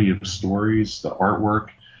quality of the stories, the artwork,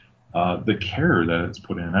 the care that it's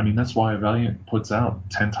put in. I mean, that's why Valiant puts out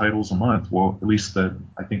 10 titles a month. Well, at least I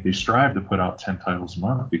think they strive to put out 10 titles a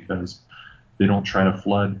month because they don't try to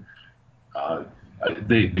flood.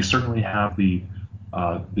 They certainly have the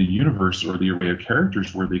universe or the array of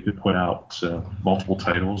characters where they could put out multiple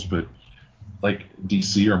titles, but like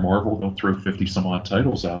DC or Marvel, don't throw 50 some odd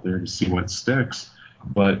titles out there to see what sticks.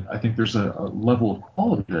 But I think there's a level of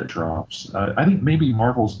quality that drops. I think maybe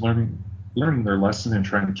Marvel's learning their lesson and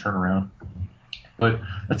trying to turn around. But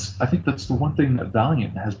I think that's the one thing that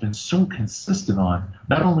Valiant has been so consistent on,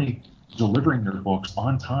 not only delivering their books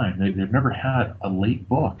on time. They've never had a late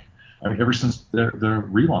book. I mean, ever since their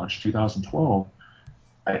relaunch, 2012,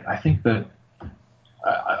 I think that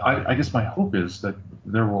I guess my hope is that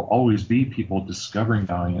there will always be people discovering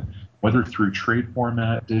Valiant, whether through trade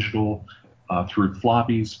format, digital, through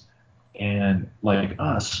floppies, and like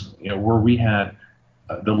us, where we had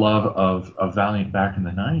the love of Valiant back in the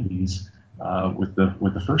 90s with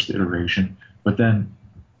the first iteration, but then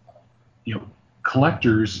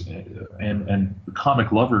collectors and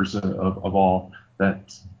comic lovers of all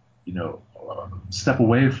that step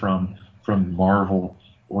away from Marvel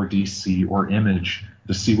or DC or Image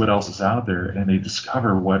to see what else is out there, and they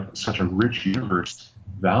discover what such a rich universe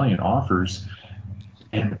Valiant offers,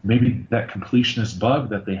 and maybe that completionist bug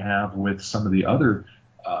that they have with some of the other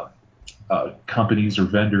companies or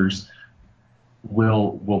vendors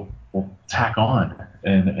will tack on,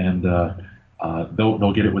 and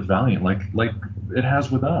they'll get it with Valiant like it has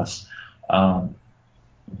with us. But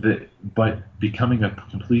becoming a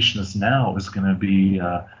completionist now is going to be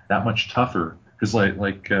that much tougher, because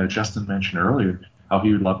like Justin mentioned earlier, how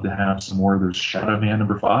he would love to have some more of those Shadow Man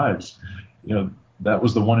 #5s. That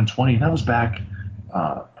was the 1 in 20. That was back.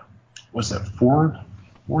 Was that 4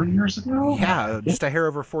 years ago? Yeah, just a hair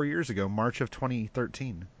over 4 years ago, March of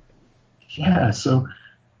 2013. Yeah. So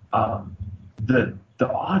the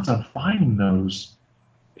odds on finding those,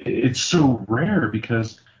 it's so rare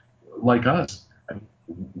because, like us,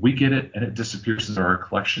 we get it and it disappears into our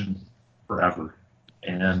collection forever.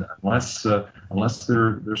 And unless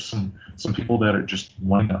there's some people that are just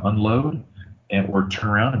wanting to unload or turn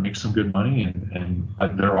around and make some good money, and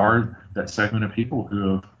there are that segment of people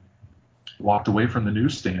who have walked away from the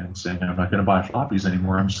newsstand saying, I'm not going to buy floppies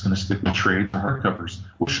anymore. I'm just going to stick with trade for hardcovers.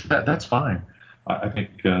 Which that's fine. I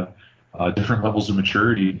think different levels of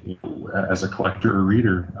maturity as a collector or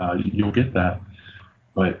reader, you'll get that.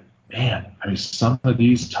 But man, I mean, some of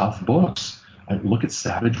these tough books. Look at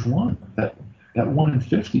Savage 1. That 1 in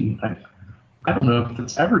 50. I don't know if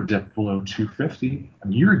it's ever dipped below 250. I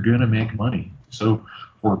mean, you're gonna make money. So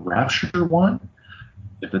for Rapture 1,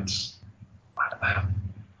 if it's, I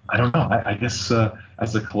don't know. I guess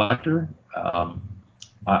as a collector,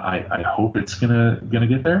 I hope it's gonna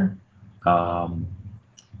get there.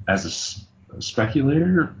 As a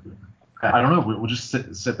speculator, I don't know. We'll just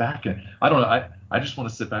sit back and I don't know. I just want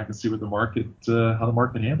to sit back and see what the market, how the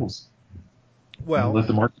market handles. Well, let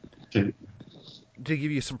the market take it. To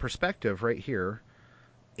give you some perspective, right here,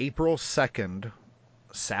 April 2nd,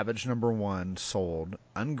 Savage #1 sold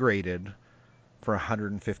ungraded for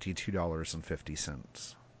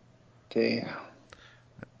 $152.50. Damn.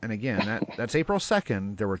 And again, that's April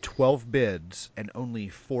 2nd. There were 12 bids and only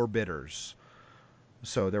 4 bidders.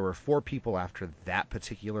 So there were 4 people after that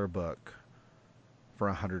particular book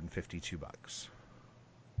for $152.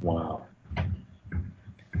 Wow.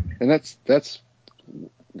 And that's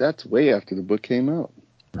way after the book came out.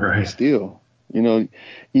 Right. Still,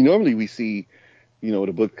 normally we see,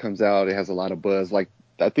 the book comes out, it has a lot of buzz. Like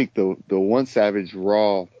I think the One Savage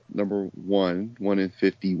Raw #1 in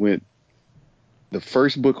 50 went. The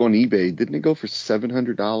first book on eBay, didn't it go for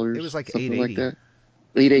 $700? It was like something $880. like that.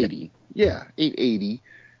 $880. Yeah, $880.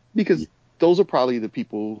 Because those are probably the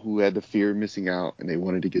people who had the fear of missing out and they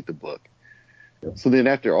wanted to get the book. So then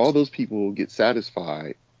after all those people get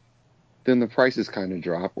satisfied, then the prices kind of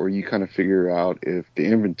drop, or you kind of figure out if the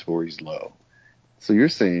inventory's low. So you're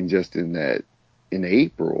saying, Justin, that in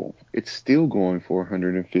April, it's still going for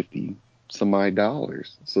 $150 some odd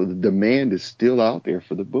dollars. So the demand is still out there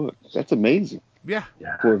for the book. That's amazing. Yeah.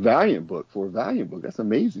 For a Valiant book, that's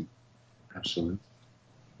amazing. Absolutely.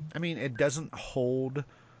 I mean, it doesn't hold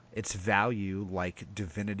its value like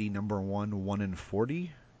Divinity #1, 1 in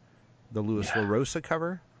 40, the Louis LaRosa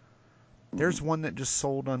cover. There's one that just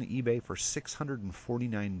sold on eBay for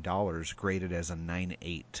 $649, graded as a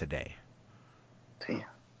 9.8 today. Damn.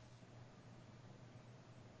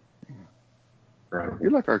 Right.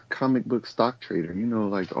 You're like our comic book stock trader.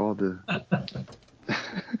 Like all the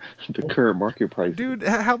the current market price. Dude,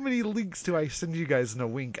 how many links do I send you guys in a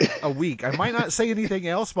week? I might not say anything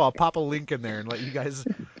else, but I'll pop a link in there and let you guys,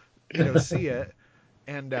 see it.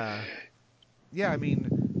 And I mean,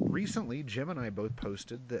 recently Jim and I both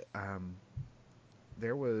posted that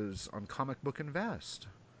there was on Comic Book Invest.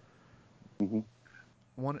 Mm-hmm.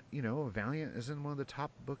 One, Valiant is in one of the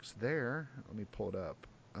top books there. Let me pull it up.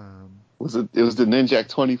 It was the Ninjak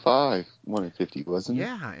 25 1 in 50, wasn't it?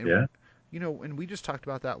 Yeah, and and we just talked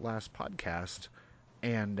about that last podcast,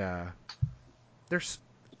 and there's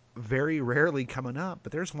very rarely coming up,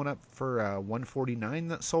 but there's one up for 149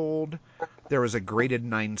 that sold. There was a graded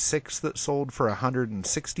 9.6 that sold for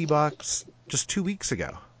 $160 just 2 weeks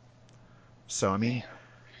ago. So I mean,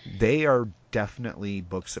 they are definitely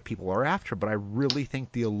books that people are after, but I really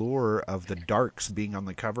think the allure of the Darks being on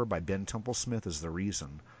the cover by Ben Templesmith is the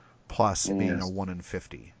reason. Plus being a 1 in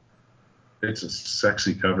 50. It's a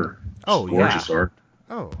sexy cover. Oh, gorgeous art.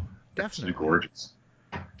 Oh, definitely. It's gorgeous.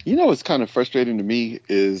 What's kind of frustrating to me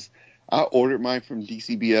is I ordered mine from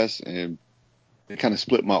DCBS and they kind of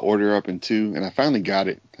split my order up in 2, and I finally got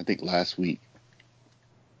it, I think, last week.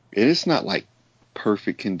 And it's not like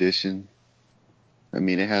perfect condition. I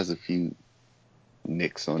mean, it has a few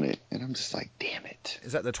nicks on it, and I'm just like, damn it.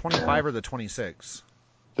 Is that the 25 or the 26?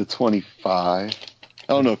 The 25. I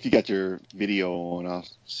don't know if you got your video on.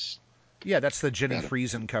 Yeah, that's the Jenny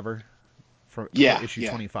Friesen cover for issue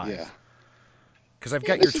 25. Yeah. Because I've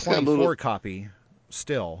got your 24 copy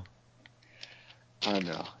still. I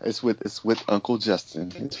know. It's with Uncle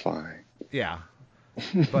Justin. It's fine. Yeah.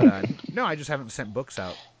 But no, I just haven't sent books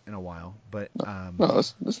out in a while. But no,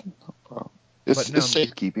 it's no problem. It's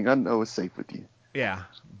safekeeping. I know it's safe with you. Yeah,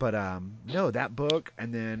 but no, that book,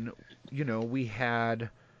 and then we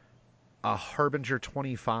had a Harbinger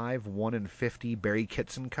 25 1 in 50 Barry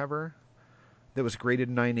Kitson cover that was graded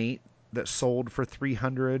 9.8 that sold for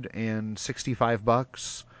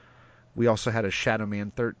 $365. We also had a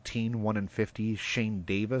Shadowman 13 1 in 50 Shane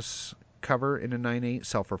Davis cover in a 9.8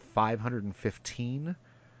 sell for $515.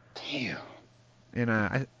 Damn. And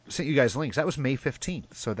I sent you guys links. That was May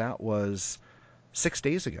 15th, so that was 6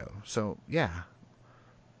 days ago. So yeah.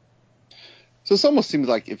 So it almost seems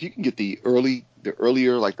like if you can get the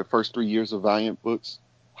earlier, like the first 3 years of Valiant books,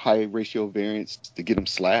 high ratio variants, to get them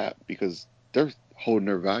slabbed, because they're holding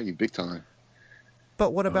their value big time.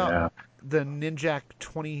 But what about the Ninjak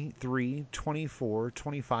 23, 24,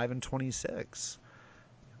 25, and 26?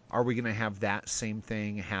 Are we going to have that same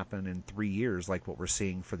thing happen in 3 years like what we're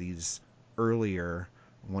seeing for these earlier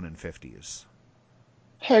 1 in 50s?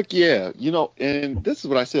 Heck yeah. And this is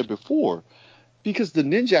what I said before. Because the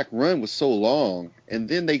Ninjak run was so long, and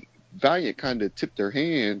then Valiant kind of tipped their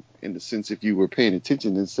hand, in the sense, if you were paying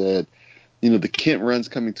attention, and said, the Kent run's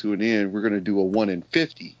coming to an end. We're going to do a 1 in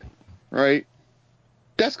 50, right?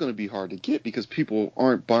 That's going to be hard to get because people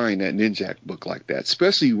aren't buying that Ninjak book like that,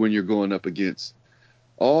 especially when you're going up against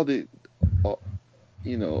all the, all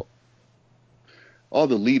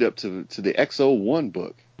the lead up to the X01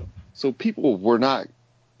 book. So people were not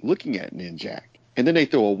looking at Ninjak. And then they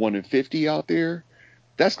throw a 1 in 50 out there.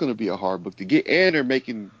 That's going to be a hard book to get. And they're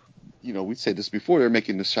making, we said this before, they're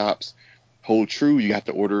making the shops hold true. You have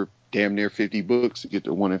to order damn near 50 books to get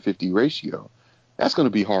the 1 in 50 ratio. That's going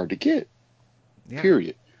to be hard to get. Yeah.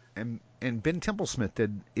 Period. And Ben Templesmith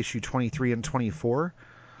did issue 23 and 24,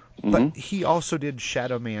 Mm-hmm. but he also did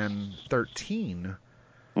Shadow Man 13,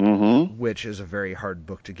 Mm-hmm. which is a very hard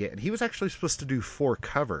book to get. And he was actually supposed to do 4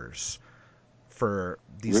 covers for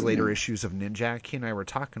these Really? later issues of Ninjak. He and I were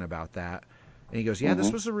talking about that. And he goes, yeah,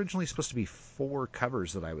 this was originally supposed to be 4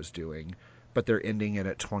 covers that I was doing, but they're ending it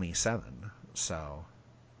at 27. So.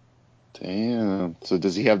 Damn. So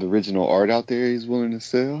does he have the original art out there he's willing to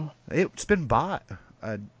sell? It's been bought.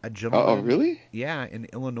 A gentleman. Oh, really? Yeah, in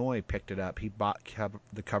Illinois picked it up. He bought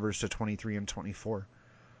the covers to 23 and 24.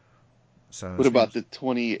 So What about the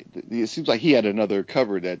 20? It seems like he had another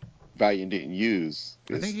cover that Valiant didn't use.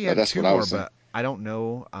 I think he had That's 2 what I more, was saying. but I don't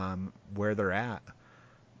know where they're at.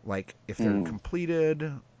 Like, if they're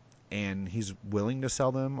completed and he's willing to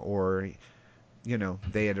sell them, or,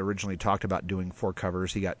 they had originally talked about doing 4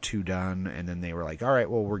 covers. He got 2 done, and then they were like, all right,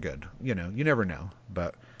 well, we're good. You never know.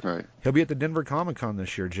 But Right. he'll be at the Denver Comic-Con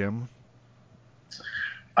this year, Jim.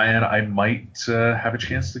 And I might have a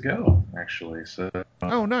chance to go, actually. So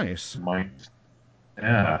oh, nice. Might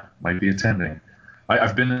be attending.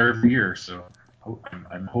 I've been there every year, so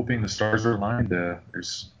I'm hoping the stars are aligned.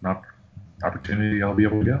 There's an opportunity I'll be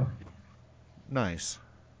able to go. Nice.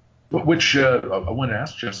 Which I want to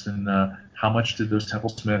ask Justin, how much did those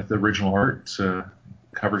Templesmith original art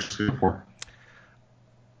covers go for?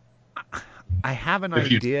 I have an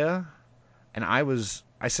idea, and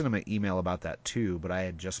I sent him an email about that too, but I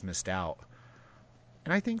had just missed out.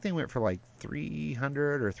 And I think they went for like $300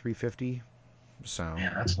 or $350. So.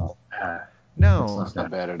 Man, that's not bad. No, That's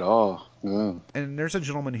not bad at all. No. And there's a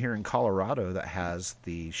gentleman here in Colorado that has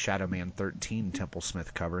the Shadow Man 13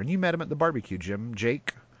 Templesmith cover, and you met him at the barbecue, Jim.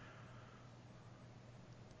 Jake.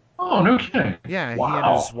 Oh, no kidding. Yeah, wow. He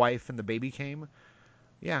and his wife and the baby came.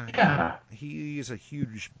 Yeah. He's a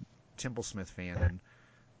huge Templesmith fan, and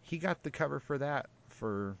he got the cover for that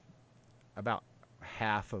for about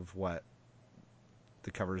half of what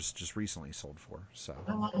the covers just recently sold for. So.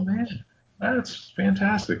 Oh man, that's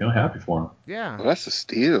fantastic. I'm happy for him. Yeah. Well, that's a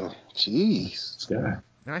steal. Jeez. Yeah.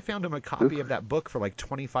 And I found him a copy of that book for like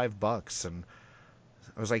 $25, and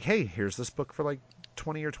I was like, "Hey, here's this book for like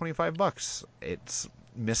 $20 or $25. It's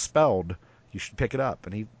misspelled. You should pick it up."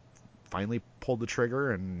 And he finally pulled the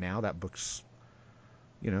trigger, and now that book's,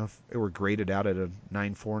 if it were graded out at a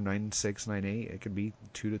 9.4, 9.6, 9.8, it could be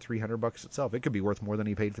 $200 to $300 itself. It could be worth more than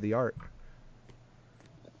he paid for the art.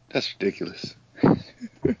 That's ridiculous.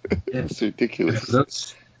 That's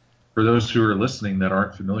ridiculous. For those who are listening that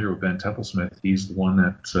aren't familiar with Ben Templesmith, he's the one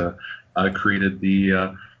that created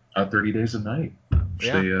the 30 Days of Night,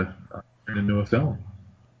 which they turned into a film.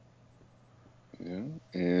 Yeah,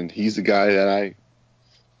 and he's the guy that I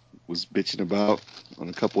was bitching about on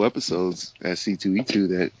a couple episodes at C2E2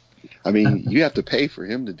 that, I mean, you have to pay for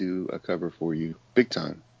him to do a cover for you, big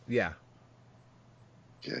time. Yeah.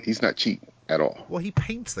 Yeah, he's not cheap at all. Well, he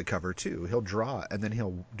paints the cover too. He'll draw it, and then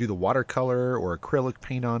he'll do the watercolor or acrylic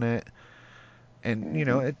paint on it. And,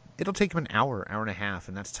 it'll take him an hour and a half,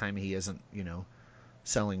 and that's time he isn't,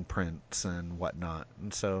 selling prints and whatnot.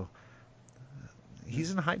 And so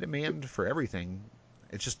he's in high demand for everything.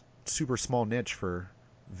 It's just super small niche for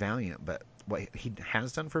Valiant, but what he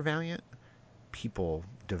has done for Valiant, people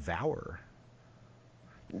devour.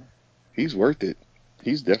 He's worth it.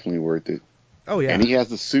 He's definitely worth it. Oh yeah. And he has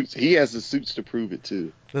the suits. He has the suits to prove it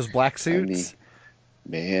too. Those black suits. I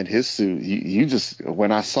mean, man, his suit. You just,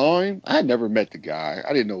 when I saw him, I had never met the guy.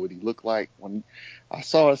 I didn't know what he looked like. When I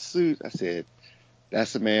saw his suit, I said,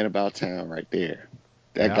 "That's a man about town right there.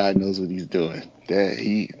 That guy knows what he's doing."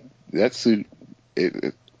 That suit,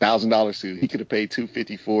 $1,000 suit. He could have paid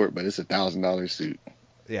 $250 for it, but it's $1,000 suit.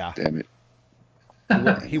 Yeah. Damn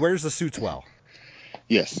it. He wears the suits well.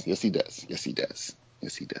 Yes, he does.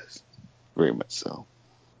 Very much so.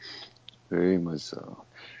 Very much so.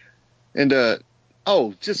 And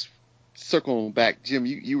just circling back, Jim,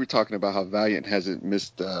 you were talking about how Valiant hasn't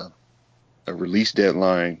missed a release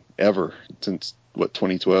deadline ever since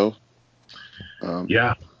 2012.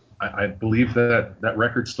 Yeah, I believe that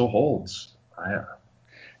record still holds.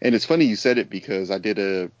 And it's funny you said it because I did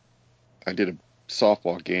a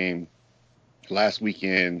softball game last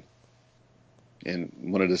weekend in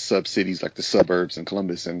one of the sub cities, like the suburbs in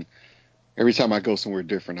Columbus, and every time I go somewhere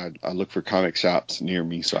different, I look for comic shops near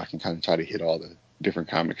me so I can kind of try to hit all the different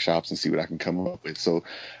comic shops and see what I can come up with. So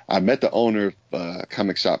I met the owner of a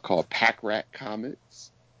comic shop called Pack Rat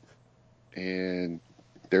Comics, and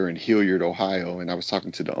they're in Hilliard, Ohio. And I was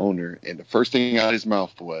talking to the owner, and the first thing out of his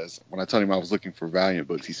mouth was, when I told him I was looking for Valiant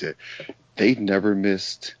books, he said, they've never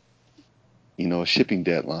missed, a shipping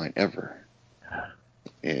deadline ever.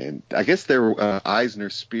 And I guess they were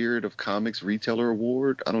Eisner Spirit of Comics Retailer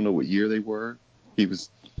Award. I don't know what year they were. He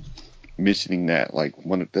was mentioning that, like,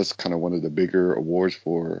 that's kind of one of the bigger awards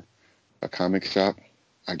for a comic shop.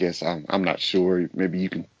 I guess I'm not sure. Maybe you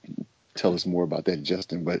can tell us more about that,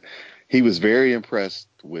 Justin. But he was very impressed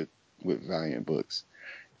with Valiant Books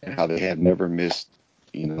and how they have never missed.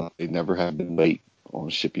 They never have been late on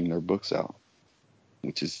shipping their books out,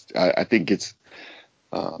 which is I think it's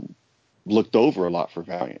looked over a lot for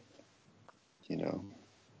Valiant,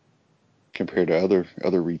 compared to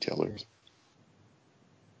other retailers.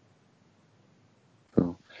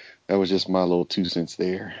 So that was just my little 2 cents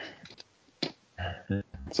there.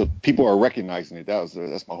 So people are recognizing it. That's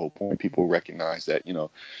my whole point. People recognize that,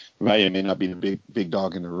 Valiant may not be the big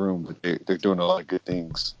dog in the room, but they're doing a lot of good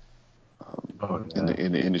things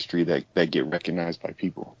in the industry that get recognized by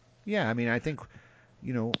people. Yeah, I mean, I think,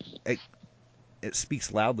 it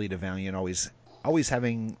speaks loudly to Valiant always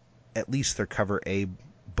having at least their cover A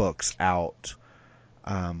books out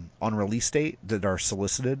on release date that are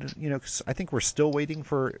solicited. 'Cause I think we're still waiting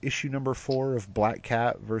for issue number 4 of Black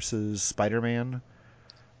Cat versus Spider-Man.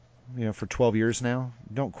 For 12 years now.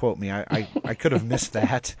 Don't quote me. I could have missed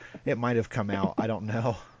that. It might have come out. I don't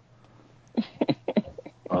know.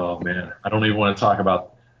 Oh man, I don't even want to talk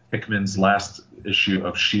about Hickman's last issue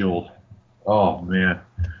of S.H.I.E.L.D. Oh man,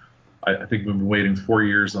 I think we've been waiting 4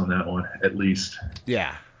 years on that one at least.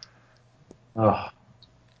 Yeah. Oh,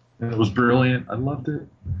 and it was brilliant. I loved it.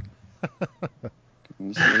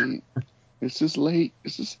 It's late. It's just late.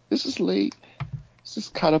 It's just late. It's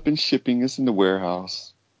just caught up in shipping. It's in the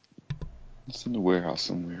warehouse. It's in the warehouse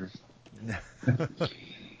somewhere.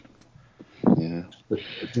 Yeah.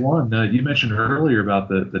 One, you mentioned earlier about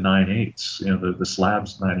the 9/8s, the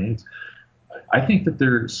slabs 9/8s. I think that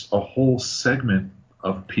there's a whole segment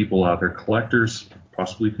of people out there, collectors,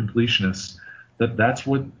 possibly completionists, that's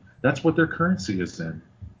what their currency is in.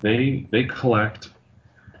 They collect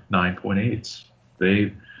 9.8s.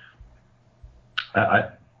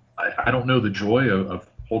 I don't know the joy of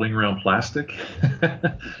holding around plastic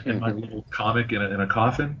in my little comic in a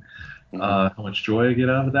coffin. How much joy I get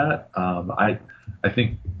out of that. I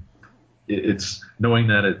think it's knowing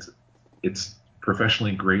that it's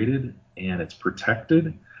professionally graded and it's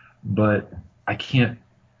protected, but I can't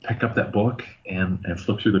pick up that book and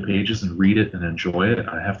flip through the pages and read it and enjoy it.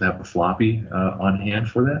 I have to have a floppy on hand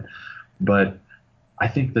for that. But I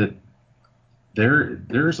think that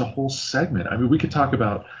there's a whole segment. I mean, we could talk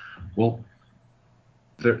about, well,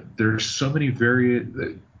 there's so many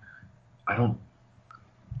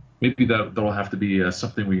maybe that'll have to be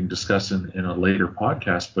something we can discuss in a later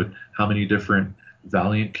podcast, but how many different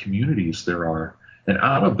Valiant communities there are. And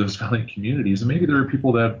out of those Valiant communities, and maybe there are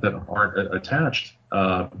people that aren't attached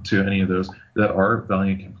to any of those that are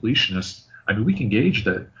Valiant completionists. I mean, we can gauge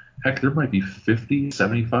that, heck, there might be 50,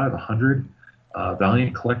 75, 100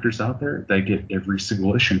 Valiant collectors out there that get every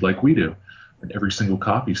single issue like we do, and every single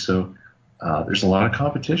copy. So there's a lot of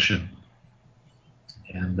competition.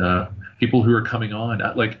 And people who are coming on,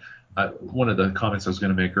 one of the comments I was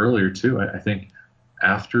going to make earlier too, I think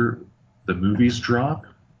after the movies drop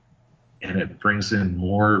and it brings in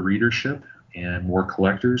more readership and more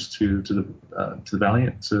collectors to the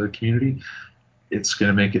Valiant community, it's going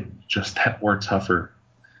to make it just that more tougher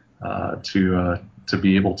to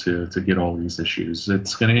be able to get all these issues.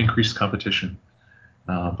 It's going to increase competition,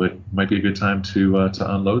 but might be a good time to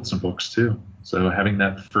unload some books too. So having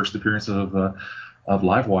that first appearance of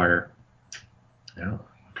Livewire,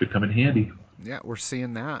 could come in handy. Yeah, we're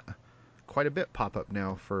seeing that quite a bit pop up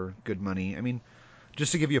now for good money. I mean,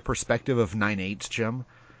 just to give you a perspective of 9/8, Jim,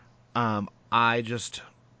 I just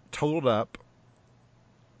totaled up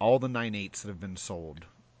all the 9/8s that have been sold,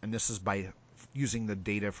 and this is by using the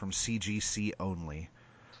data from CGC only,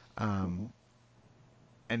 and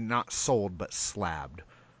not sold but slabbed.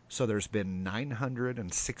 So there's been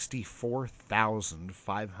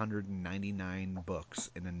 964,599 books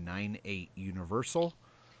in a 9/8 universal.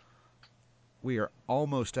 We are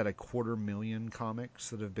almost at 250,000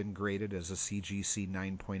 comics that have been graded as a CGC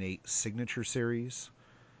 9.8 signature series.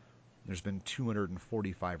 There's been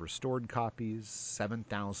 245 restored copies,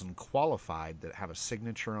 7,000 qualified that have a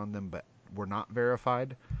signature on them but were not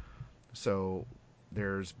verified. So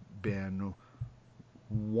there's been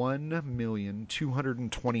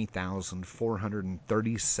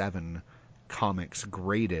 1,220,437 comics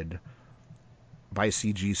graded by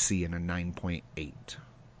CGC in a 9.8.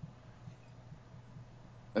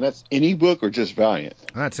 And that's any book or just Valiant?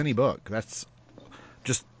 That's any book. That's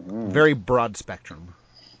just very broad spectrum.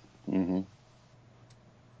 Mm-hmm.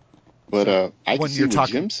 But I can see what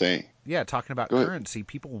Jim's saying. Yeah, talking about Go currency, ahead.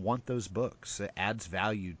 people want those books. It adds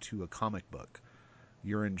value to a comic book.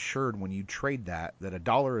 You're insured when you trade that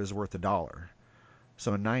 $1 is worth $1.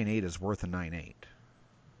 So a 9.8 is worth a 9.8.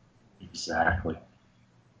 Exactly.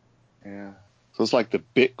 Yeah. So it's like the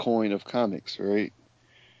Bitcoin of comics, right?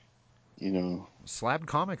 You know. Slab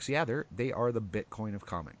comics, yeah, they are the Bitcoin of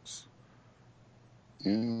comics.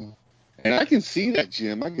 Yeah. And I can see that,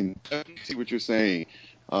 Jim. I can definitely see what you're saying.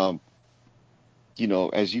 You know,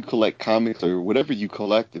 as you collect comics or whatever you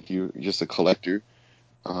collect, if you're just a collector,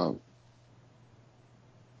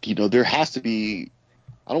 you know, there has to be,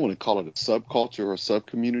 I don't want to call it a subculture or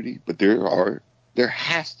sub-community, but there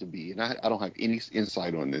has to be, and I don't have any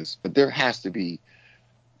insight on this, but there has to be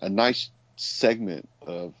a nice segment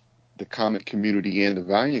of the comic community and the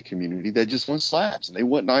Valiant community that just want slabs, and they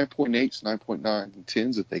want 9.8s, 9.9s, and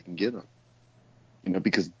 10s if they can get them. You know,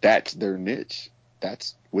 because that's their niche.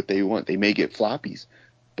 That's what they want. They may get floppies,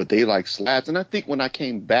 but they like slabs. And I think when I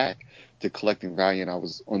came back to collecting Valiant, I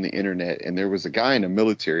was on the internet, and there was a guy in the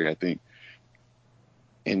military, I think,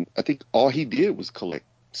 and I think all he did was collect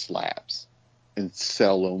slabs and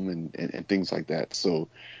sell them and things like that. So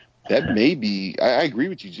that may be, I agree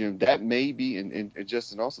with you, Jim. That may be, and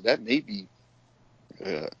Justin also, that may be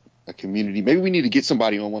a community. Maybe we need to get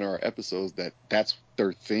somebody on one of our episodes that's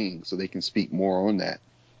their thing, so they can speak more on that.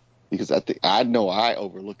 Because I know I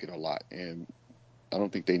overlook it a lot, and I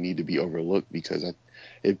don't think they need to be overlooked, because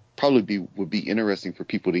it probably would be interesting for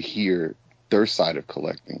people to hear their side of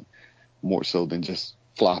collecting more so than just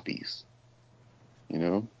floppies. You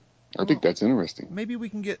know, I think that's interesting. Maybe we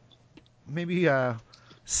can get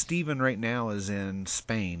Steven right now is in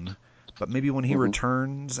Spain, but maybe when he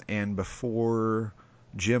returns and before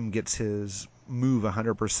Jim gets his move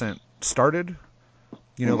 100% started,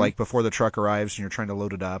 you know, like before the truck arrives and you're trying to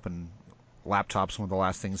load it up and laptop's one of the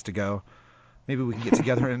last things to go, maybe we can get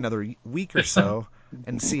together in another week or so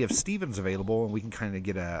and see if Steven's available, and we can kind of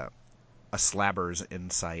get a slabber's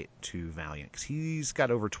insight to Valiant, because he's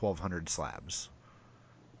got over 1,200 slabs.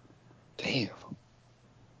 Damn.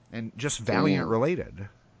 And just Valiant related.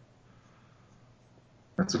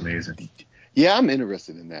 That's amazing. Yeah, I'm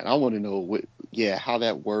interested in that. I want to know how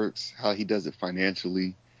that works, how he does it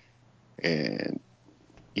financially, and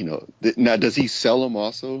you know, now does he sell them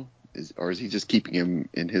also, or is he just keeping him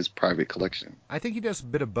in his private collection? I think he does a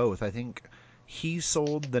bit of both. I think he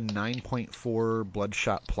sold the 9.4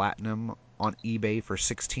 Bloodshot Platinum on eBay for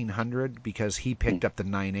 $1,600 because he picked up the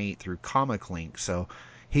 9.8 through Comic Link. So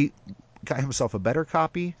he got himself a better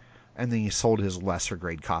copy, and then he sold his lesser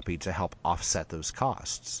grade copy to help offset those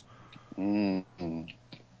costs. Okay.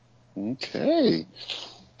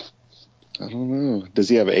 I don't know. Does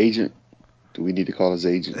he have an agent? Do we need to call his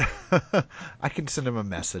agent? I can send him a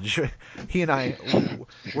message. He and I,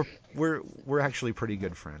 we're actually pretty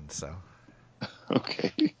good friends. So.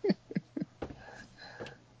 Okay.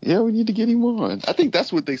 Yeah, we need to get him on. I think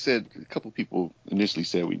that's what they said. A couple people initially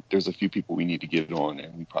said there's a few people we need to get on,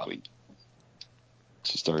 and we probably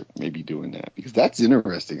should start maybe doing that, because that's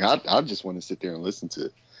interesting. I just want to sit there and listen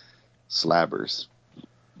to slabbers.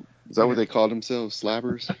 Is that what they call themselves,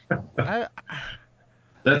 slabbers?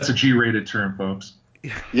 That's a G-rated term, folks.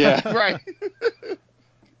 Yeah, right.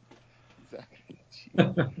 Exactly.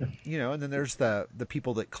 You know, and then there's the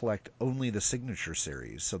people that collect only the signature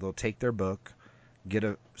series. So they'll take their book, get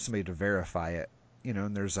somebody to verify it. You know,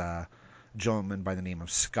 and there's a gentleman by the name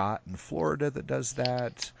of Scott in Florida that does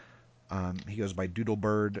that. He goes by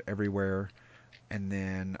Doodlebird everywhere. And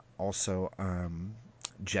then also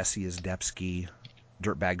Jesse Izdebski,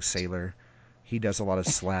 Dirtbag Sailor. He does a lot of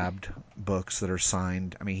slabbed books that are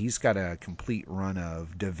signed. I mean, he's got a complete run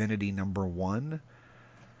of Divinity #1,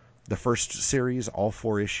 the first series, all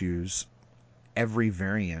 4 issues, every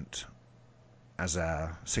variant as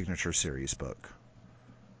a signature series book.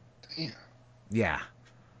 Damn. Yeah.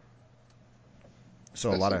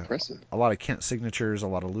 So that's impressive. A lot of Kent signatures, a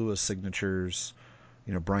lot of Lewis signatures.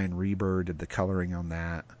 You know, Brian Reber did the coloring on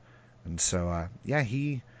that, and so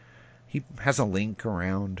he has a link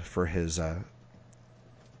around for his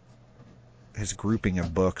grouping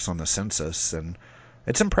of books on the census, and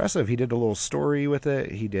it's impressive. He did a little story with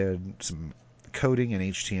it. He did some coding in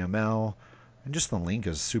HTML, and just the link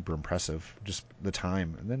is super impressive. Just the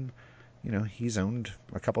time, and then he's owned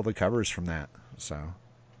a couple of the covers from that. So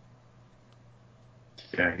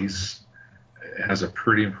Yeah, has a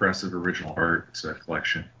pretty impressive original art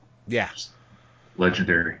collection. yeah, Just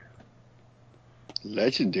legendary.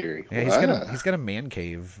 Legendary. yeah, Wow. he's got a man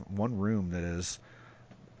cave, one room that is,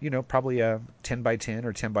 probably a 10 by 10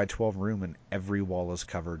 or 10 by 12 room, and every wall is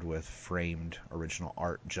covered with framed original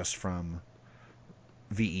art just from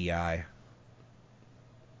VEI.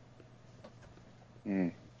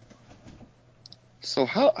 Mm. So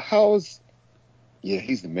how's yeah,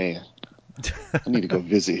 he's the man. I need to go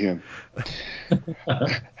visit him.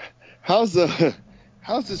 How's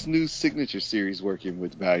this new signature series working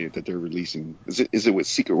with Valiant that they're releasing? Is it with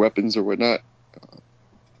Secret Weapons or whatnot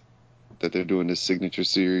that they're doing this signature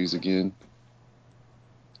series again?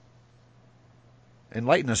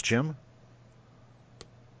 Enlighten us, Jim.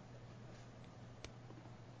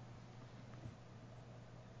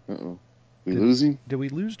 Uh-oh. We losing? Did we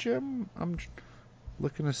lose Jim? I'm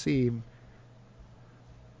looking to see.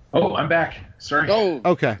 Oh, I'm back. Sorry. Oh,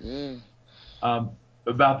 Okay. yeah.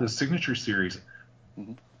 About the signature series.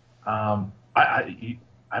 Mhm.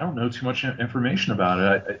 I don't know too much information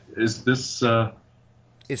about it. Is this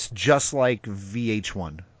It's just like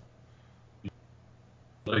VH1.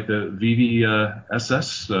 like the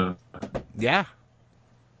VVSS? Yeah.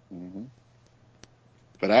 Mm-hmm.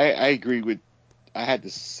 But I agree with. I had the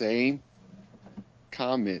same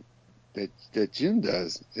comment that Jim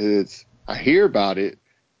does. It's I hear about it.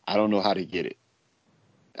 I don't know how to get it.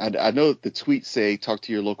 I know the tweets say talk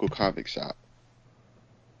to your local comic shop.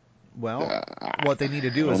 Well, what they need to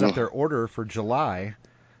do I is don't up their order for July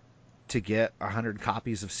to get 100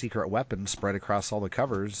 copies of Secret Weapons spread across all the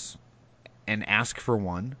covers, and ask for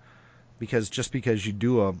one. Because just because you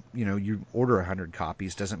do you order 100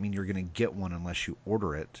 copies doesn't mean you're going to get one unless you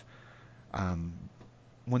order it.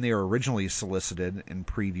 When they were originally solicited in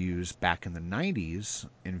previews back in the 90s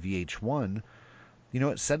in VH1,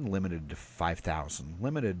 it said limited to 5,000,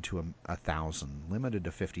 limited to 1,000, limited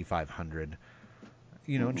to 5,500.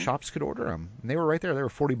 And shops could order them. And they were right there. They were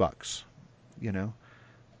 $40.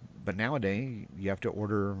 But nowadays you have to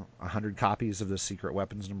order 100 copies of the Secret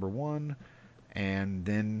Weapons #1, and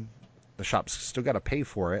then the shop's still got to pay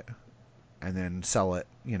for it, and then sell it,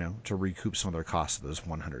 to recoup some of their costs of those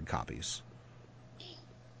 100 copies.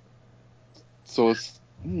 So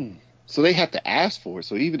so they have to ask for it.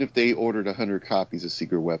 So even if they ordered 100 copies of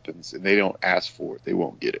Secret Weapons and they don't ask for it, they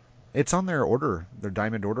won't get it. It's on their order, their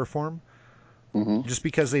diamond order form. Mm-hmm. Just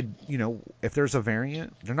because they, if there's a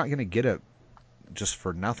variant, they're not going to get it just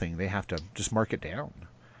for nothing. They have to just mark it down.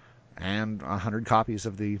 And 100 copies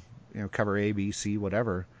of the, cover A, B, C,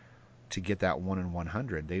 whatever, to get that 1 in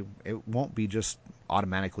 100. It won't be just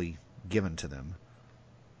automatically given to them.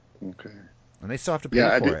 Okay. And they still have to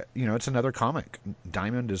pay for it. It's another comic.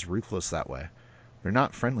 Diamond is ruthless that way. They're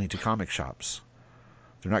not friendly to comic shops.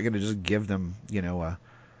 They're not going to just give them, a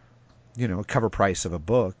cover price of a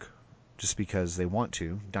book just because they want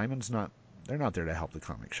to. They're not there to help the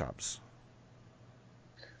comic shops.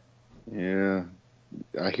 Yeah.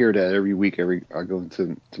 I hear that every week. I go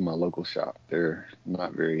to my local shop. They're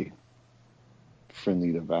not very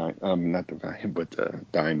friendly to not the Valiant,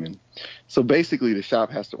 but Diamond. So basically, the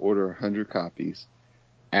shop has to order 100 copies,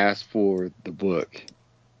 ask for the book,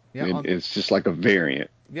 Yeah, and it's just like a variant,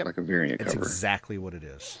 yep, like a variant it's cover. exactly what it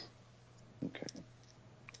is. Okay.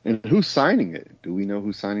 And who's signing it? Do we know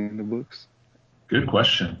who's signing the books? Good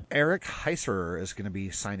question. Eric Heiser is going to be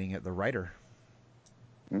signing it, the writer.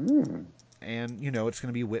 Mm. And, it's going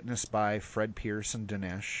to be witnessed by Fred Pierce and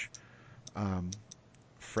Dinesh.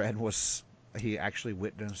 Fred he actually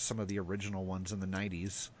witnessed some of the original ones in the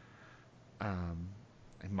 90s. I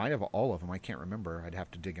might have all of them. I can't remember. I'd have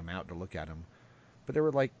to dig them out to look at them. But there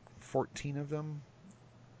were like 14 of them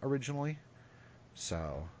originally.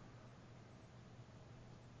 So.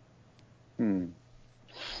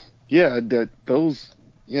 Yeah, I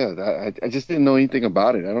just didn't know anything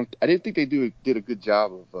about it. I didn't think they did a good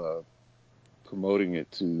job of promoting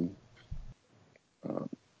it to,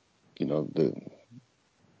 the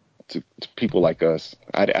to people like us.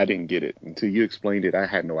 I didn't get it until you explained it. I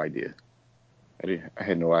had no idea. I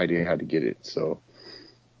had no idea how to get it. So,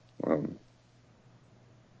 I'll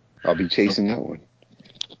be chasing that one.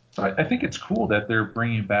 I think it's cool that they're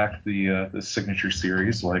bringing back the signature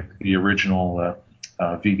series, like the original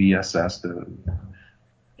VBSS,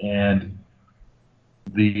 and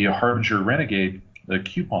the Harbinger Renegade, the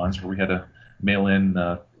coupons, where we had to mail in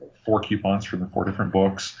 4 coupons from the 4 different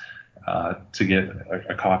books to get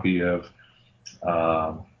a copy of.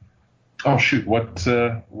 Oh shoot! What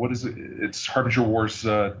is it? It's Harbinger Wars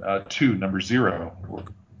 2, number 0.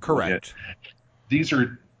 Correct. These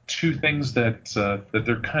are two things that that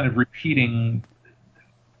they're kind of repeating.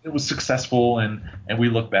 It was successful, and we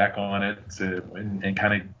look back on it and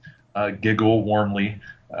kind of giggle warmly,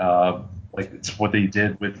 like it's what they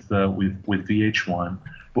did with VH1.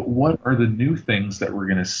 But what are the new things that we're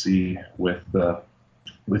going to see with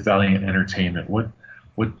Valiant Entertainment? What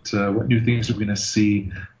new things are we going to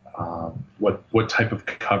see? What type of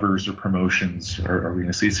covers or promotions are we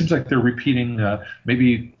going to see? It seems like they're repeating.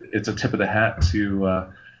 Maybe it's a tip of the hat to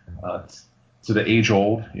the age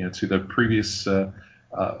old, to the previous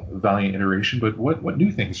Valiant iteration. But what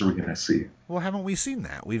new things are we going to see? Well, haven't we seen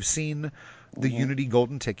that? We've seen the Unity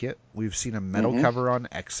Golden Ticket. We've seen a metal cover on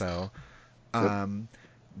EXO.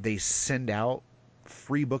 They send out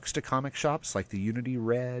free books to comic shops like the Unity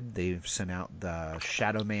Red. They've sent out the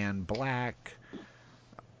Shadow Man Black.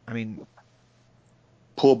 I mean,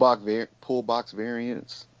 pull box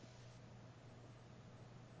variants.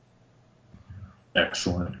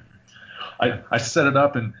 Excellent. I set it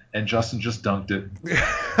up and Justin just dunked it.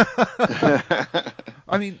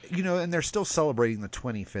 I mean, and they're still celebrating the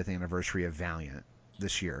 25th anniversary of Valiant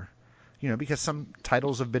this year. Because some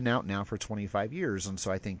titles have been out now for 25 years, and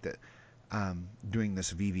so I think that doing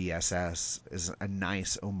this VVSS is a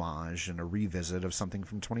nice homage and a revisit of something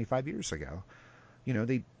from 25 years ago.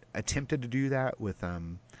 They attempted to do that with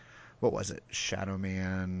what was it, Shadow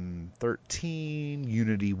Man 13,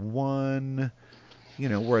 Unity 1,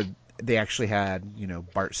 where they actually had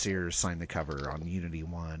Bart Sears sign the cover on Unity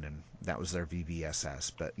 1, and that was their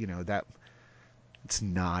VVSS. But that it's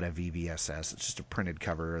not a VVSS, it's just a printed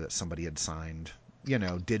cover that somebody had signed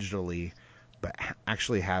digitally, but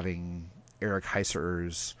actually having Eric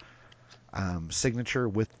Heiser's signature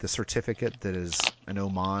with the certificate that is an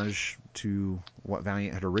homage to what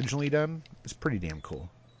Valiant had originally done is pretty damn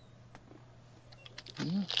cool.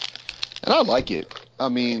 And I like it. I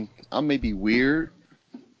mean, I may be weird,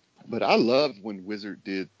 but I loved when Wizard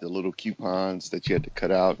did the little coupons that you had to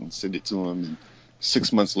cut out and send it to them. And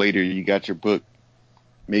 6 months later, you got your book.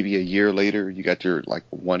 Maybe a year later, you got your like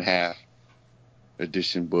 1/2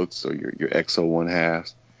 edition books or your EXO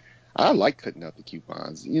 1/2. I like cutting out the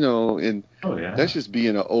coupons, and that's just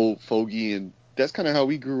being an old fogey. And that's kind of how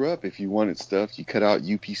we grew up. If you wanted stuff, you cut out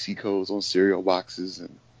UPC codes on cereal boxes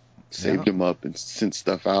and saved them up and sent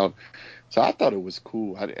stuff out. So I thought it was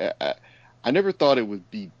cool. I never thought it would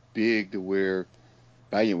be big to where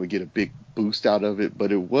Valiant would get a big boost out of it,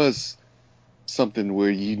 but it was something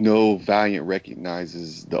where Valiant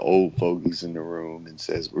recognizes the old fogies in the room and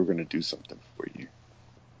says, we're going to do something for you.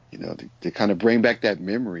 To kind of bring back that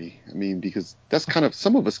memory. I mean, because that's kind of,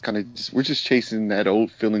 some of us kind of we're just chasing that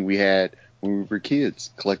old feeling we had when we were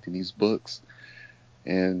kids collecting these books.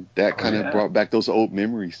 And that kind of brought back those old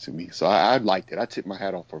memories to me. So I liked it. I tipped my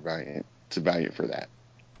hat off to Valiant for that.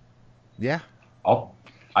 Yeah.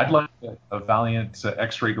 I'd like a Valiant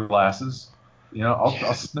X-ray glasses.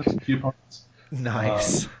 I'll snip some coupons.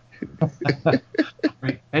 Nice.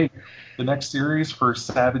 Hey, the next series for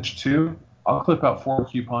Savage 2, I'll clip out 4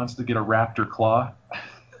 coupons to get a Raptor Claw.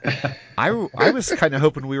 I was kind of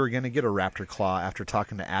hoping we were going to get a Raptor Claw after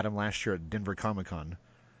talking to Adam last year at Denver Comic Con.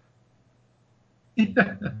 Do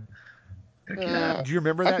you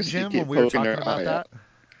remember that, Jim, when we were talking about that?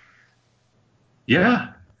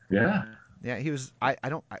 Yeah. Yeah, he was.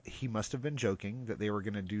 He must have been joking that they were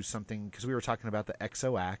going to do something because we were talking about the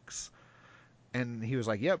EXO Axe, and he was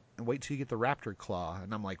like, "Yep, and wait till you get the Raptor Claw."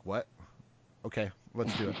 And I'm like, "What? Okay,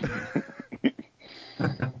 let's do it."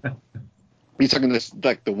 Are you talking this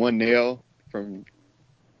like the one nail from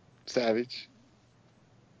Savage?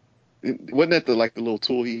 Wasn't that the little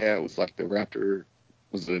tool he had? Was like the Raptor?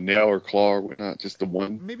 Was it a nail or claw or whatnot? Just the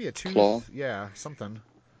one? Maybe a tooth. Claw? Yeah, something.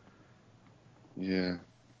 Yeah.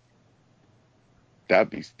 That'd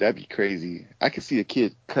be crazy. I could see a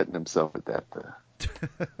kid cutting himself at that.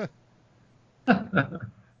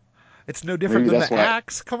 It's no different than the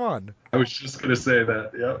axe. Come on. I was just gonna say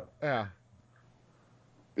that. Yep. Yeah.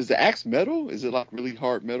 Is the axe metal? Is it like really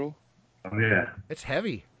hard metal? Oh yeah. It's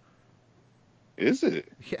heavy. Is it?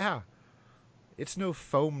 Yeah. It's no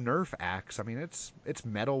foam Nerf axe. I mean, it's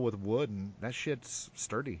metal with wood, and that shit's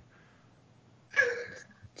sturdy.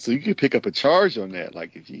 So you could pick up a charge on that.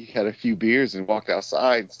 Like if you had a few beers and walked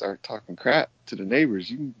outside and started talking crap to the neighbors,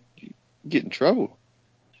 you get in trouble.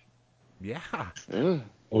 Yeah.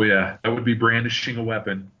 Oh yeah, that would be brandishing a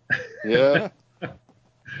weapon. Yeah.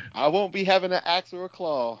 I won't be having an axe or a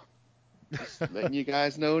claw. Just letting you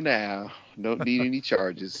guys know now. Don't need any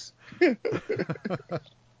charges.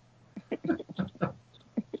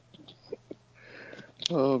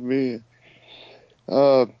 Oh man.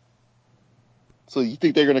 So you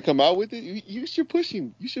think they're gonna come out with it? You should push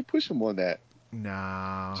him. You should push him on that.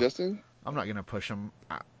 Nah, Justin? I'm not gonna push him.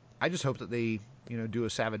 I just hope that they, do a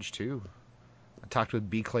Savage 2. I talked with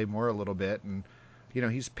B. Claymore a little bit, and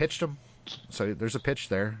he's pitched him, so there's a pitch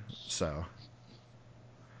there. So.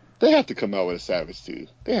 They have to come out with a Savage too.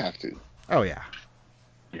 They have to. Oh yeah.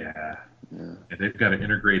 Yeah. Yeah. And they've got to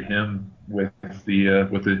integrate him with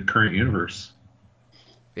the current universe.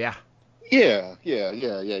 Yeah. Yeah.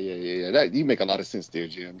 That you make a lot of sense there,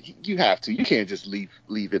 Jim. You have to. You can't just leave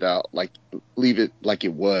it out leave it like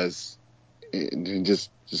it was, and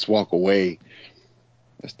just walk away.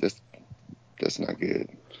 That's not good.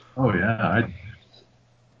 Oh yeah,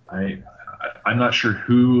 I'm not sure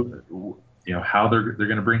who, how they're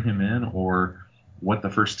going to bring him in or what the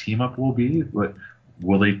first team up will be. But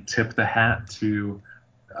will they tip the hat to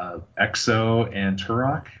Exo and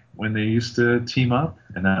Turok when they used to team up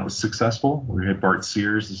and that was successful? We had Bart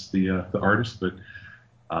Sears as the artist, but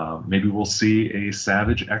maybe we'll see a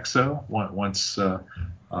Savage Exo once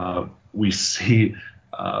we see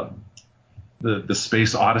the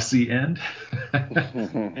Space Odyssey end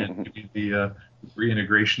and maybe the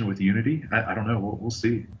reintegration with Unity. I don't know. We'll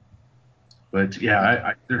see. But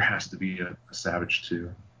yeah, there has to be a Savage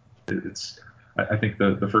 2. I think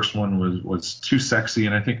the first one was too sexy,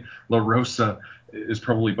 and I think La Rosa is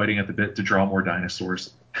probably biting at the bit to draw more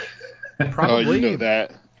dinosaurs. Probably. Oh, you know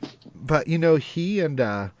that. But he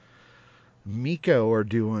and Miko are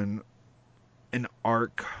doing an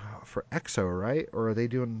arc for Exo, right? Or are they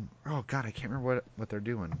doing? Oh God, I can't remember what they're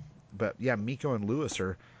doing. But yeah, Miko and Lewis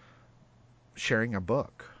are sharing a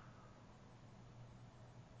book.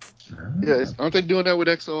 Yeah, aren't they doing that with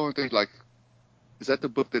Exo? Aren't they is that the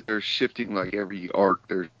book that they're shifting every arc?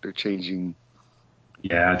 They're changing.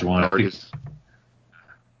 Yeah, do you want to artists?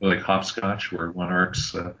 like hopscotch, where one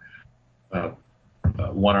arc's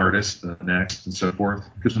one artist, the next, and so forth.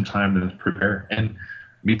 Gives them time to prepare and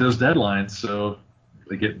meet those deadlines, so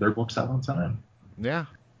they get their books out on time. Yeah.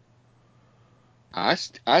 I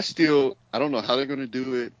don't know how they're going to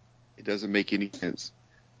do it. It doesn't make any sense.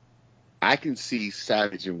 I can see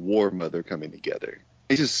Savage and War Mother coming together.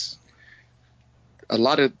 It's just a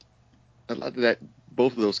lot of that.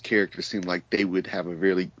 Both of those characters seem like they would have a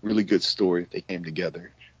really, really good story if they came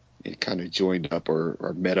together and kind of joined up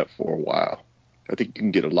or met up for a while. I think you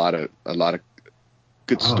can get a lot of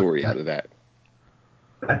good story out of that.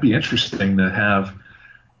 That'd be interesting to have,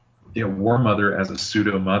 War Mother as a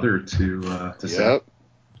pseudo mother to Yep.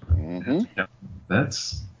 Mm-hmm. Yeah,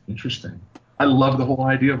 that's interesting. I love the whole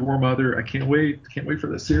idea of War Mother. I can't wait for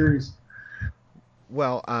this series.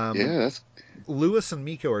 Well, that's Lewis and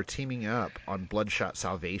Miko are teaming up on Bloodshot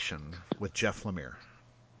Salvation with Jeff Lemire.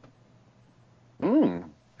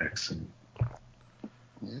 Excellent.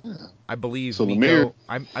 Yeah. I believe So Miko.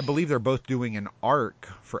 I believe they're both doing an arc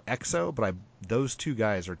for Exo, but those two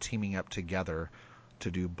guys are teaming up together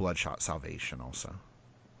to do Bloodshot Salvation also.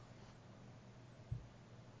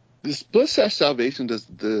 This Bloodshot Salvation does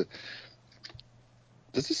it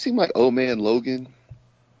seem like Old Man Logan,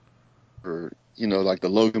 or like the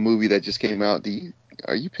Logan movie that just came out?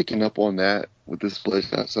 Are you picking up on that with this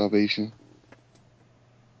Bloodshot Salvation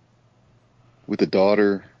with the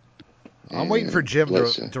daughter? I'm waiting for Jim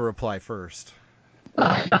to reply first.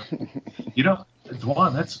 Dwan,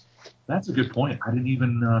 that's a good point. I didn't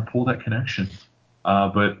even pull that connection.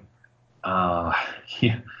 But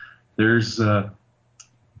yeah, there's man,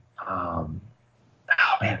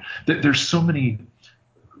 there's so many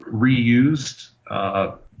reused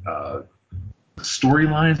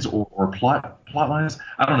storylines or plot lines.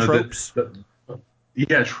 I don't know. Tropes.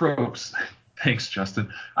 Yeah, tropes. Thanks,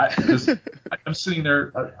 Justin. I'm sitting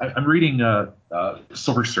there. I'm reading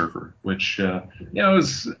Silver Surfer, which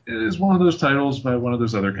is one of those titles by one of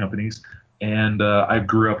those other companies, and I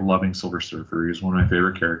grew up loving Silver Surfer. He was one of my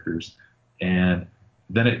favorite characters, and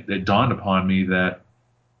then it dawned upon me that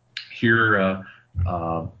here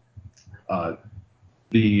the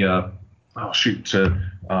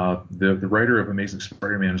writer of Amazing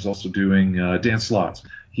Spider-Man is also doing Dan Slott.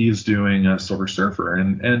 He is doing Silver Surfer,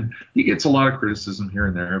 and he gets a lot of criticism here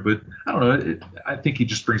and there, but I don't know. I think he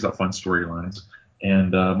just brings out fun storylines.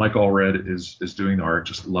 And Mike Allred is doing the art.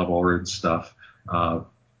 Just love Allred's stuff.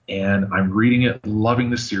 And I'm reading it, loving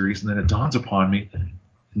the series, and then it dawns upon me,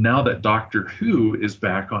 now that Doctor Who is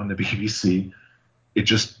back on the BBC, it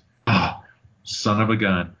just, son of a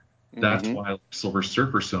gun. That's why I like Silver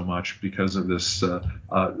Surfer so much, because of this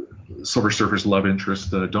Silver Surfer's love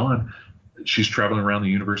interest, Dawn. She's traveling around the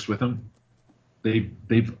universe with him. They've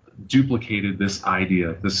duplicated this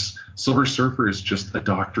idea. This Silver Surfer is just a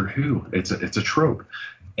Doctor Who. It's a trope,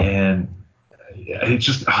 and it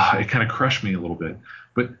just it kind of crushed me a little bit.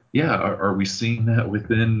 But yeah, are we seeing that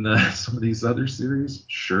within some of these other series?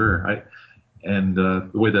 Sure. And the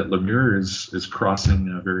way that Lemire is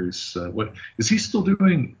crossing various what is he still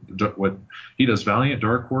doing? What he does, Valiant,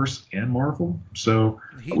 Dark Horse, and Marvel. So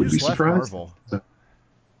He I wouldn't be just left surprised. Marvel.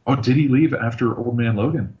 Oh, did he leave after Old Man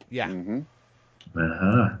Logan? Yeah. Mm-hmm.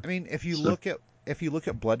 Uh-huh. I mean, if you So- look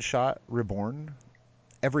at Bloodshot Reborn,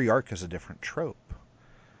 every arc is a different trope.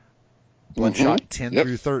 Bloodshot 10 Yep.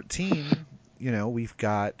 through 13, we've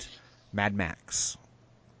got Mad Max.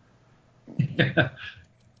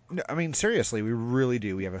 No, I mean, seriously, we really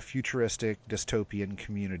do. We have a futuristic dystopian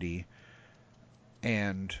community,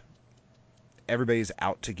 and everybody's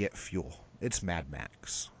out to get fuel. It's Mad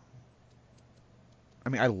Max. I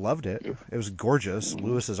mean, I loved it. Yep. It was gorgeous. Mhm.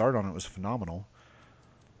 Lewis's art on it was phenomenal.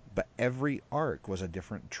 But every arc was a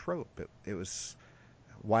different trope. It was,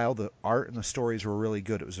 while the art and the stories were really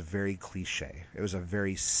good, it was very cliche. It was a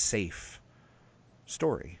very safe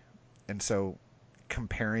story. And so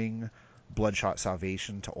comparing Bloodshot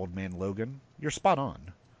Salvation to Old Man Logan, you're spot on.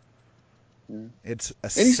 Yeah. It's a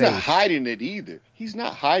And he's not safe. hiding it either. He's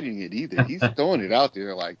throwing it out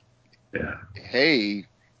there like, yeah. hey,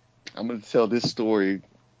 I'm going to tell this story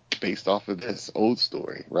based off of this old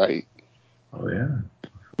story, right? Oh yeah.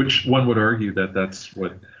 Which one would argue that that's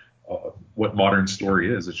what modern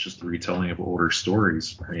story is. It's just the retelling of older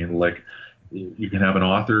stories. I mean, like you can have an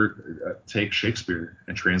author take Shakespeare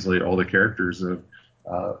and translate all the characters of,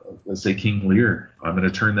 let's say, King Lear. I'm going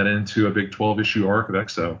to turn that into a big 12-issue arc of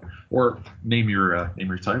Exo, or name your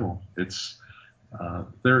title. It's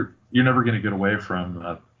you're never going to get away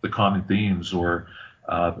from the common themes or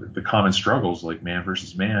the common struggles, like man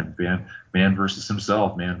versus man versus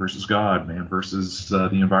himself, man versus God, man versus the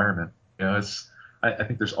environment. I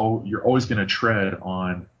think you're always going to tread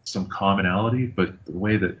on some commonality, but the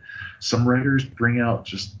way that some writers bring out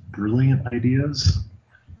just brilliant ideas.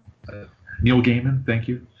 Neil Gaiman, thank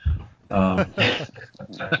you. Um,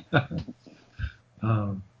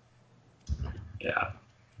 yeah,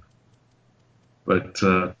 but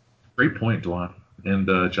great point, Dwan.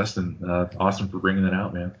 And Justin, awesome for bringing that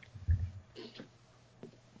out, man.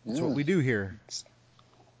 That's what we do here.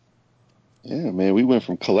 Yeah, man. We went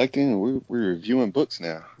from collecting and we're reviewing books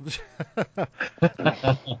now.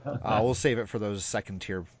 We'll save it for those second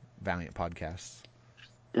tier Valiant podcasts.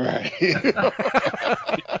 Right.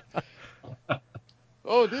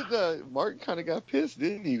 Oh, Martin kind of got pissed,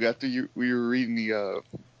 didn't he? After we were reading our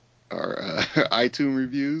iTunes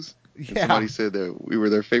reviews, and Yeah. somebody said that we were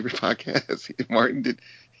their favorite podcast. Martin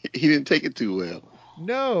he didn't take it too well.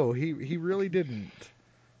 No, he really didn't.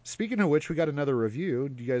 Speaking of which, we got another review.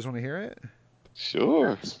 Do you guys want to hear it?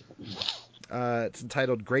 Sure. It's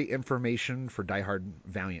entitled "Great Information for Diehard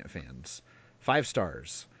Valiant Fans." 5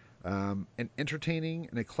 stars. An entertaining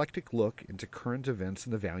and eclectic look into current events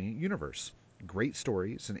in the Valiant universe. Great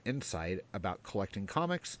stories and insight about collecting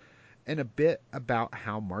comics, and a bit about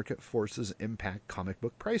how market forces impact comic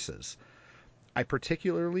book prices. I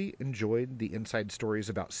particularly enjoyed the inside stories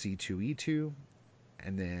about C2E2,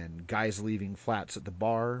 and then guys leaving flats at the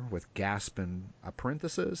bar with gasp and a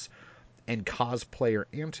parenthesis, and cosplayer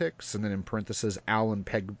antics, and then in parenthesis Alan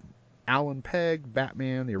Pegg,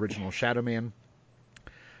 Batman, the original Shadow Man.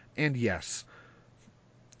 And yes,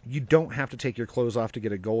 you don't have to take your clothes off to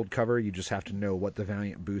get a gold cover. You just have to know what the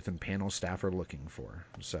Valiant booth and panel staff are looking for.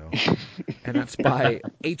 So, and that's by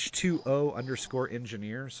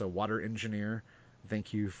H2O_engineer, so water engineer.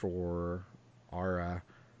 Thank you for our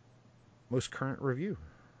most current review.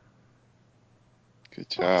 Good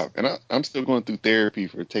job. And I'm still going through therapy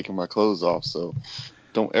for taking my clothes off, so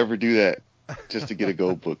don't ever do that just to get a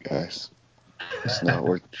gold book, guys. It's not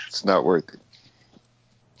worth it. It's not worth it.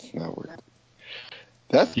 It's not worth it.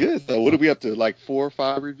 That's good. So what are we up to? Like 4 or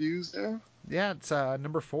 5 reviews now? Yeah, it's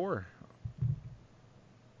number 4.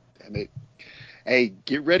 Damn it. Hey,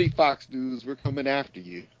 get ready, Fox News. We're coming after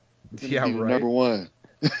you. We're gonna be right. number 1.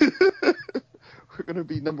 We're gonna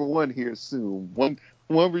be number 1 here soon. One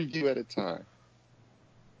review at a time.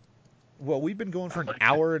 Well, we've been going for an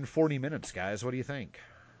hour and 40 minutes, guys. What do you think?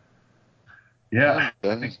 Yeah,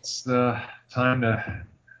 I think it's time to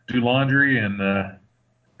do laundry and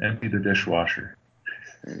empty the dishwasher.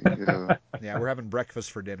 There you go. Yeah, we're having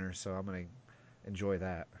breakfast for dinner, so I'm going to enjoy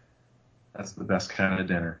that. That's the best kind of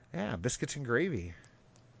dinner. Yeah, biscuits and gravy.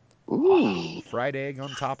 Ooh. Fried egg on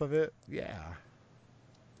top of it. Yeah.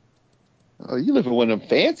 Oh, you live in one of them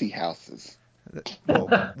fancy houses.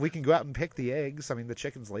 Well, we can go out and pick the eggs. I mean, the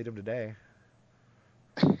chickens laid them today.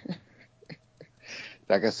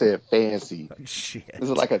 Like I said, fancy. Shit. This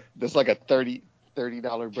is like a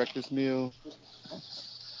 $30 breakfast meal.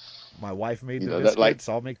 My wife made the that biscuits.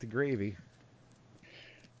 I'll make the gravy.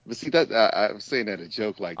 But see that I was saying that a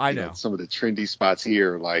joke, like I know. some of the trendy spots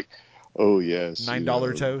here, are like, oh yes,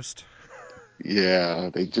 $9 toast. Yeah,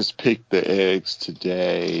 they just picked the eggs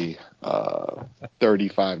today.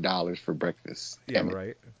 $35 for breakfast. Yeah,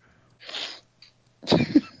 right.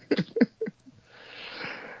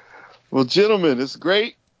 Well, gentlemen, it's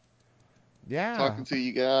great Yeah. talking to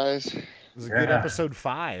you guys. It was a good episode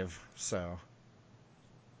 5. So.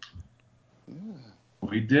 Yeah.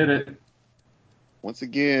 We did it. Once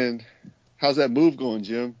again, how's that move going,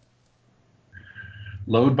 Jim?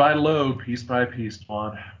 Load by load, piece by piece,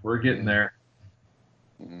 Twan. We're getting there.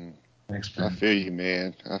 Thanks, man. I feel you,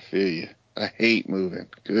 man. I feel you. I hate moving.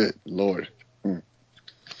 Good Lord. All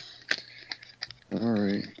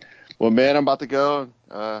right. Well, man, I'm about to go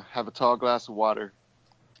have a tall glass of water.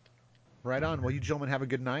 Right on. Well, you gentlemen have a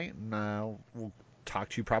good night, and we'll talk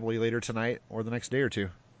to you probably later tonight or the next day or two.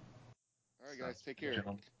 All right, guys. Take care.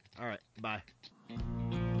 All right. Bye.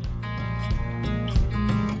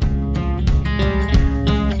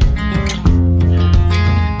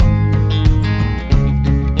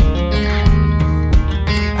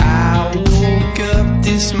 I woke up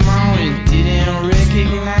this morning, didn't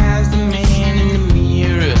recognize the man in the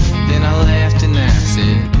mirror. Then I laughed and I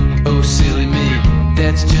said, oh silly me,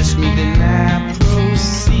 that's just me. Then I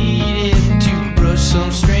proceeded to brush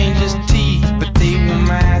some stranger's teeth, but they were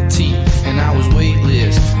my teeth, and I was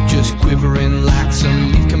weightless, just quivering like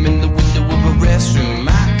some leaf come in the window of a restroom.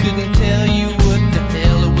 I couldn't tell you what the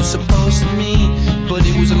hell it was supposed to mean, but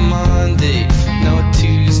it was a Monday, no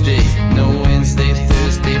Tuesday, no Wednesday,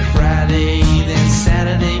 Thursday, Friday, then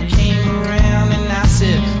Saturday came around and I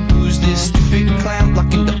said, who's this stupid clown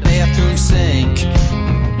blocking the bathroom sink?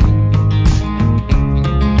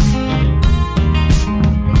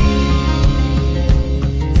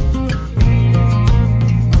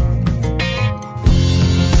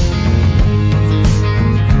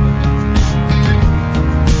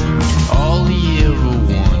 All he ever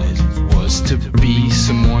wanted was to be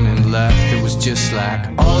someone in life that was just like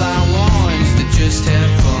all I want is to just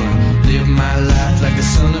have fun, live my life like the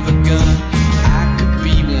son of a gun. I could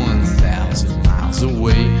be 1,000 miles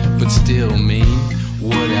away, but still mean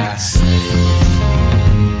what I say.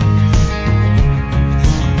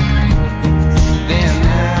 Then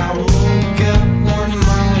I woke up one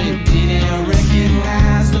morning, didn't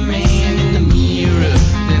recognize the man in the mirror.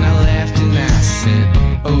 Then I laughed and I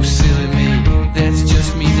said, oh silly me, that's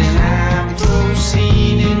just me. Then I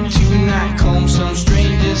proceeded to not comb some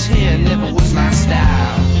stranger's hair, never was my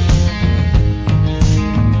style.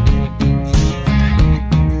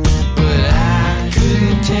 But I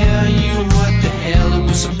couldn't tell you what the hell it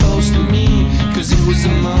was supposed to mean, 'cause it was a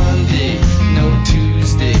Monday, no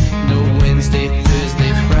Tuesday, no Wednesday,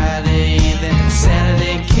 Thursday, Friday, then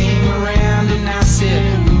Saturday came around and I said,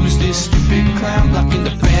 who's this stupid clown blocking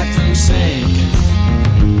the bathroom sink?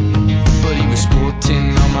 But he was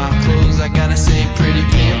sporting all my clothes, I gotta say, pretty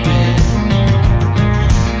pimpin'.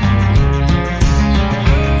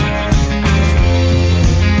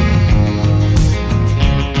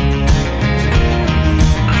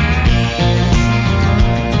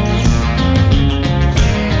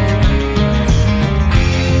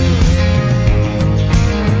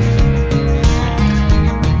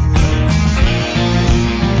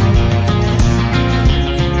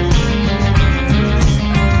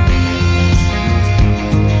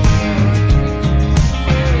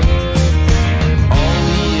 All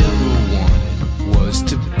he ever wanted was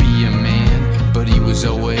to be a man, but he was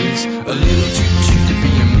always a little too cute to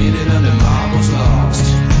be a minute under marbles lost.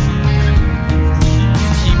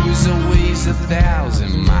 He was always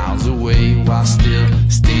 1,000 miles away while still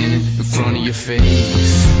standing in front of your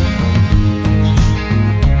face.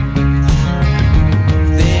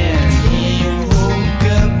 Then he woke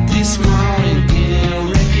up this morning,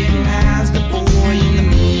 didn't recognize the boy in the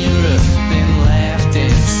mirror, then laughed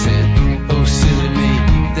and said, oh silly me,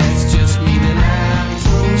 that's just me. Then I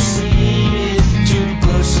proceeded to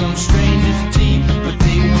brush some stranger's teeth, but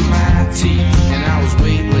they were my teeth, and I was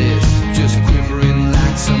weightless, just quivering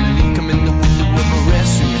like some leaf come in the window of a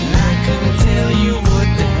restroom. And I couldn't tell you what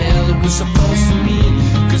the hell it was supposed to mean,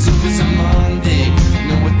 'cause it was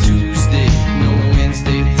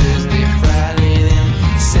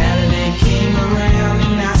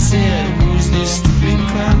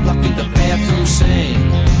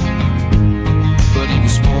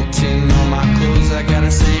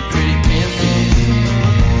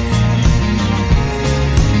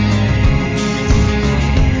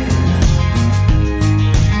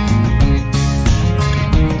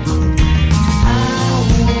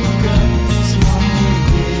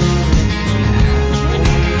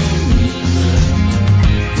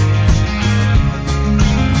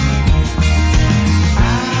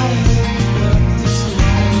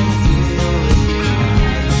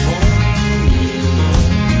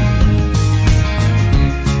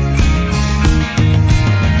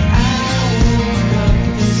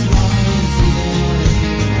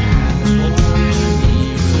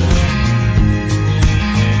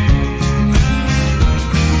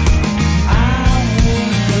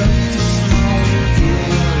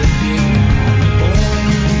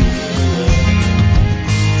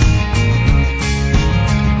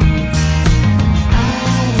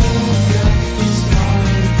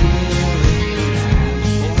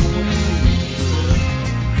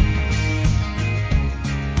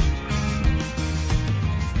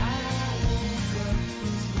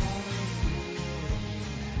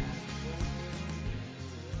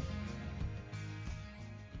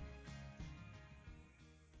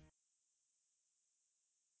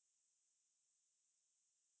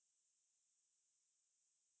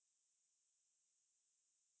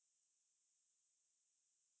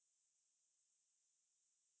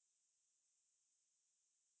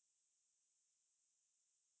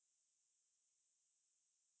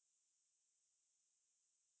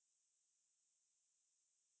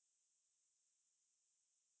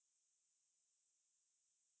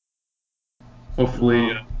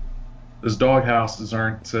Hopefully, those dog houses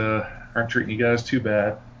aren't treating you guys too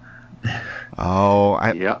bad. Oh,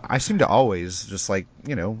 Yeah. I seem to always just like,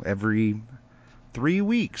 every 3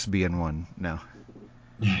 weeks be in one. No.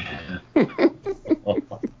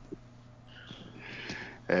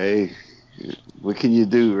 Hey, what can you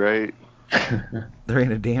do, right? There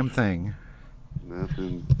ain't a damn thing.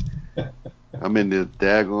 Nothing. I'm in the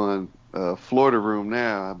daggone Florida room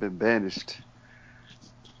now. I've been banished.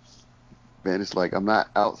 Banished, like I'm not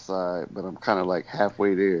outside, but I'm kind of like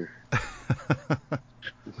halfway there.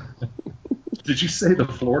 Did you say the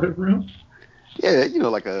Florida room? Yeah,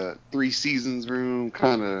 like a 3 seasons room,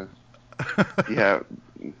 kind of. Yeah,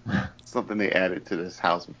 something they added to this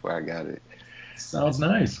house before I got it. Sounds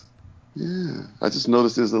nice. Yeah, I just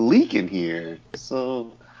noticed there's a leak in here,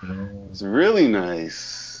 so it's really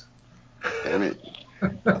nice. Damn it.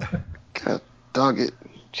 God dog it.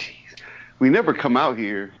 Jeez. We never come out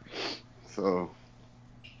here, so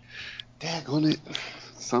daggone it.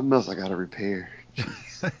 Something else I gotta repair.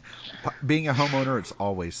 Jeez. Being a homeowner, it's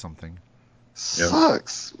always something.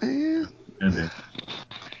 Sucks, man. Indeed.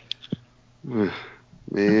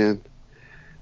 Man,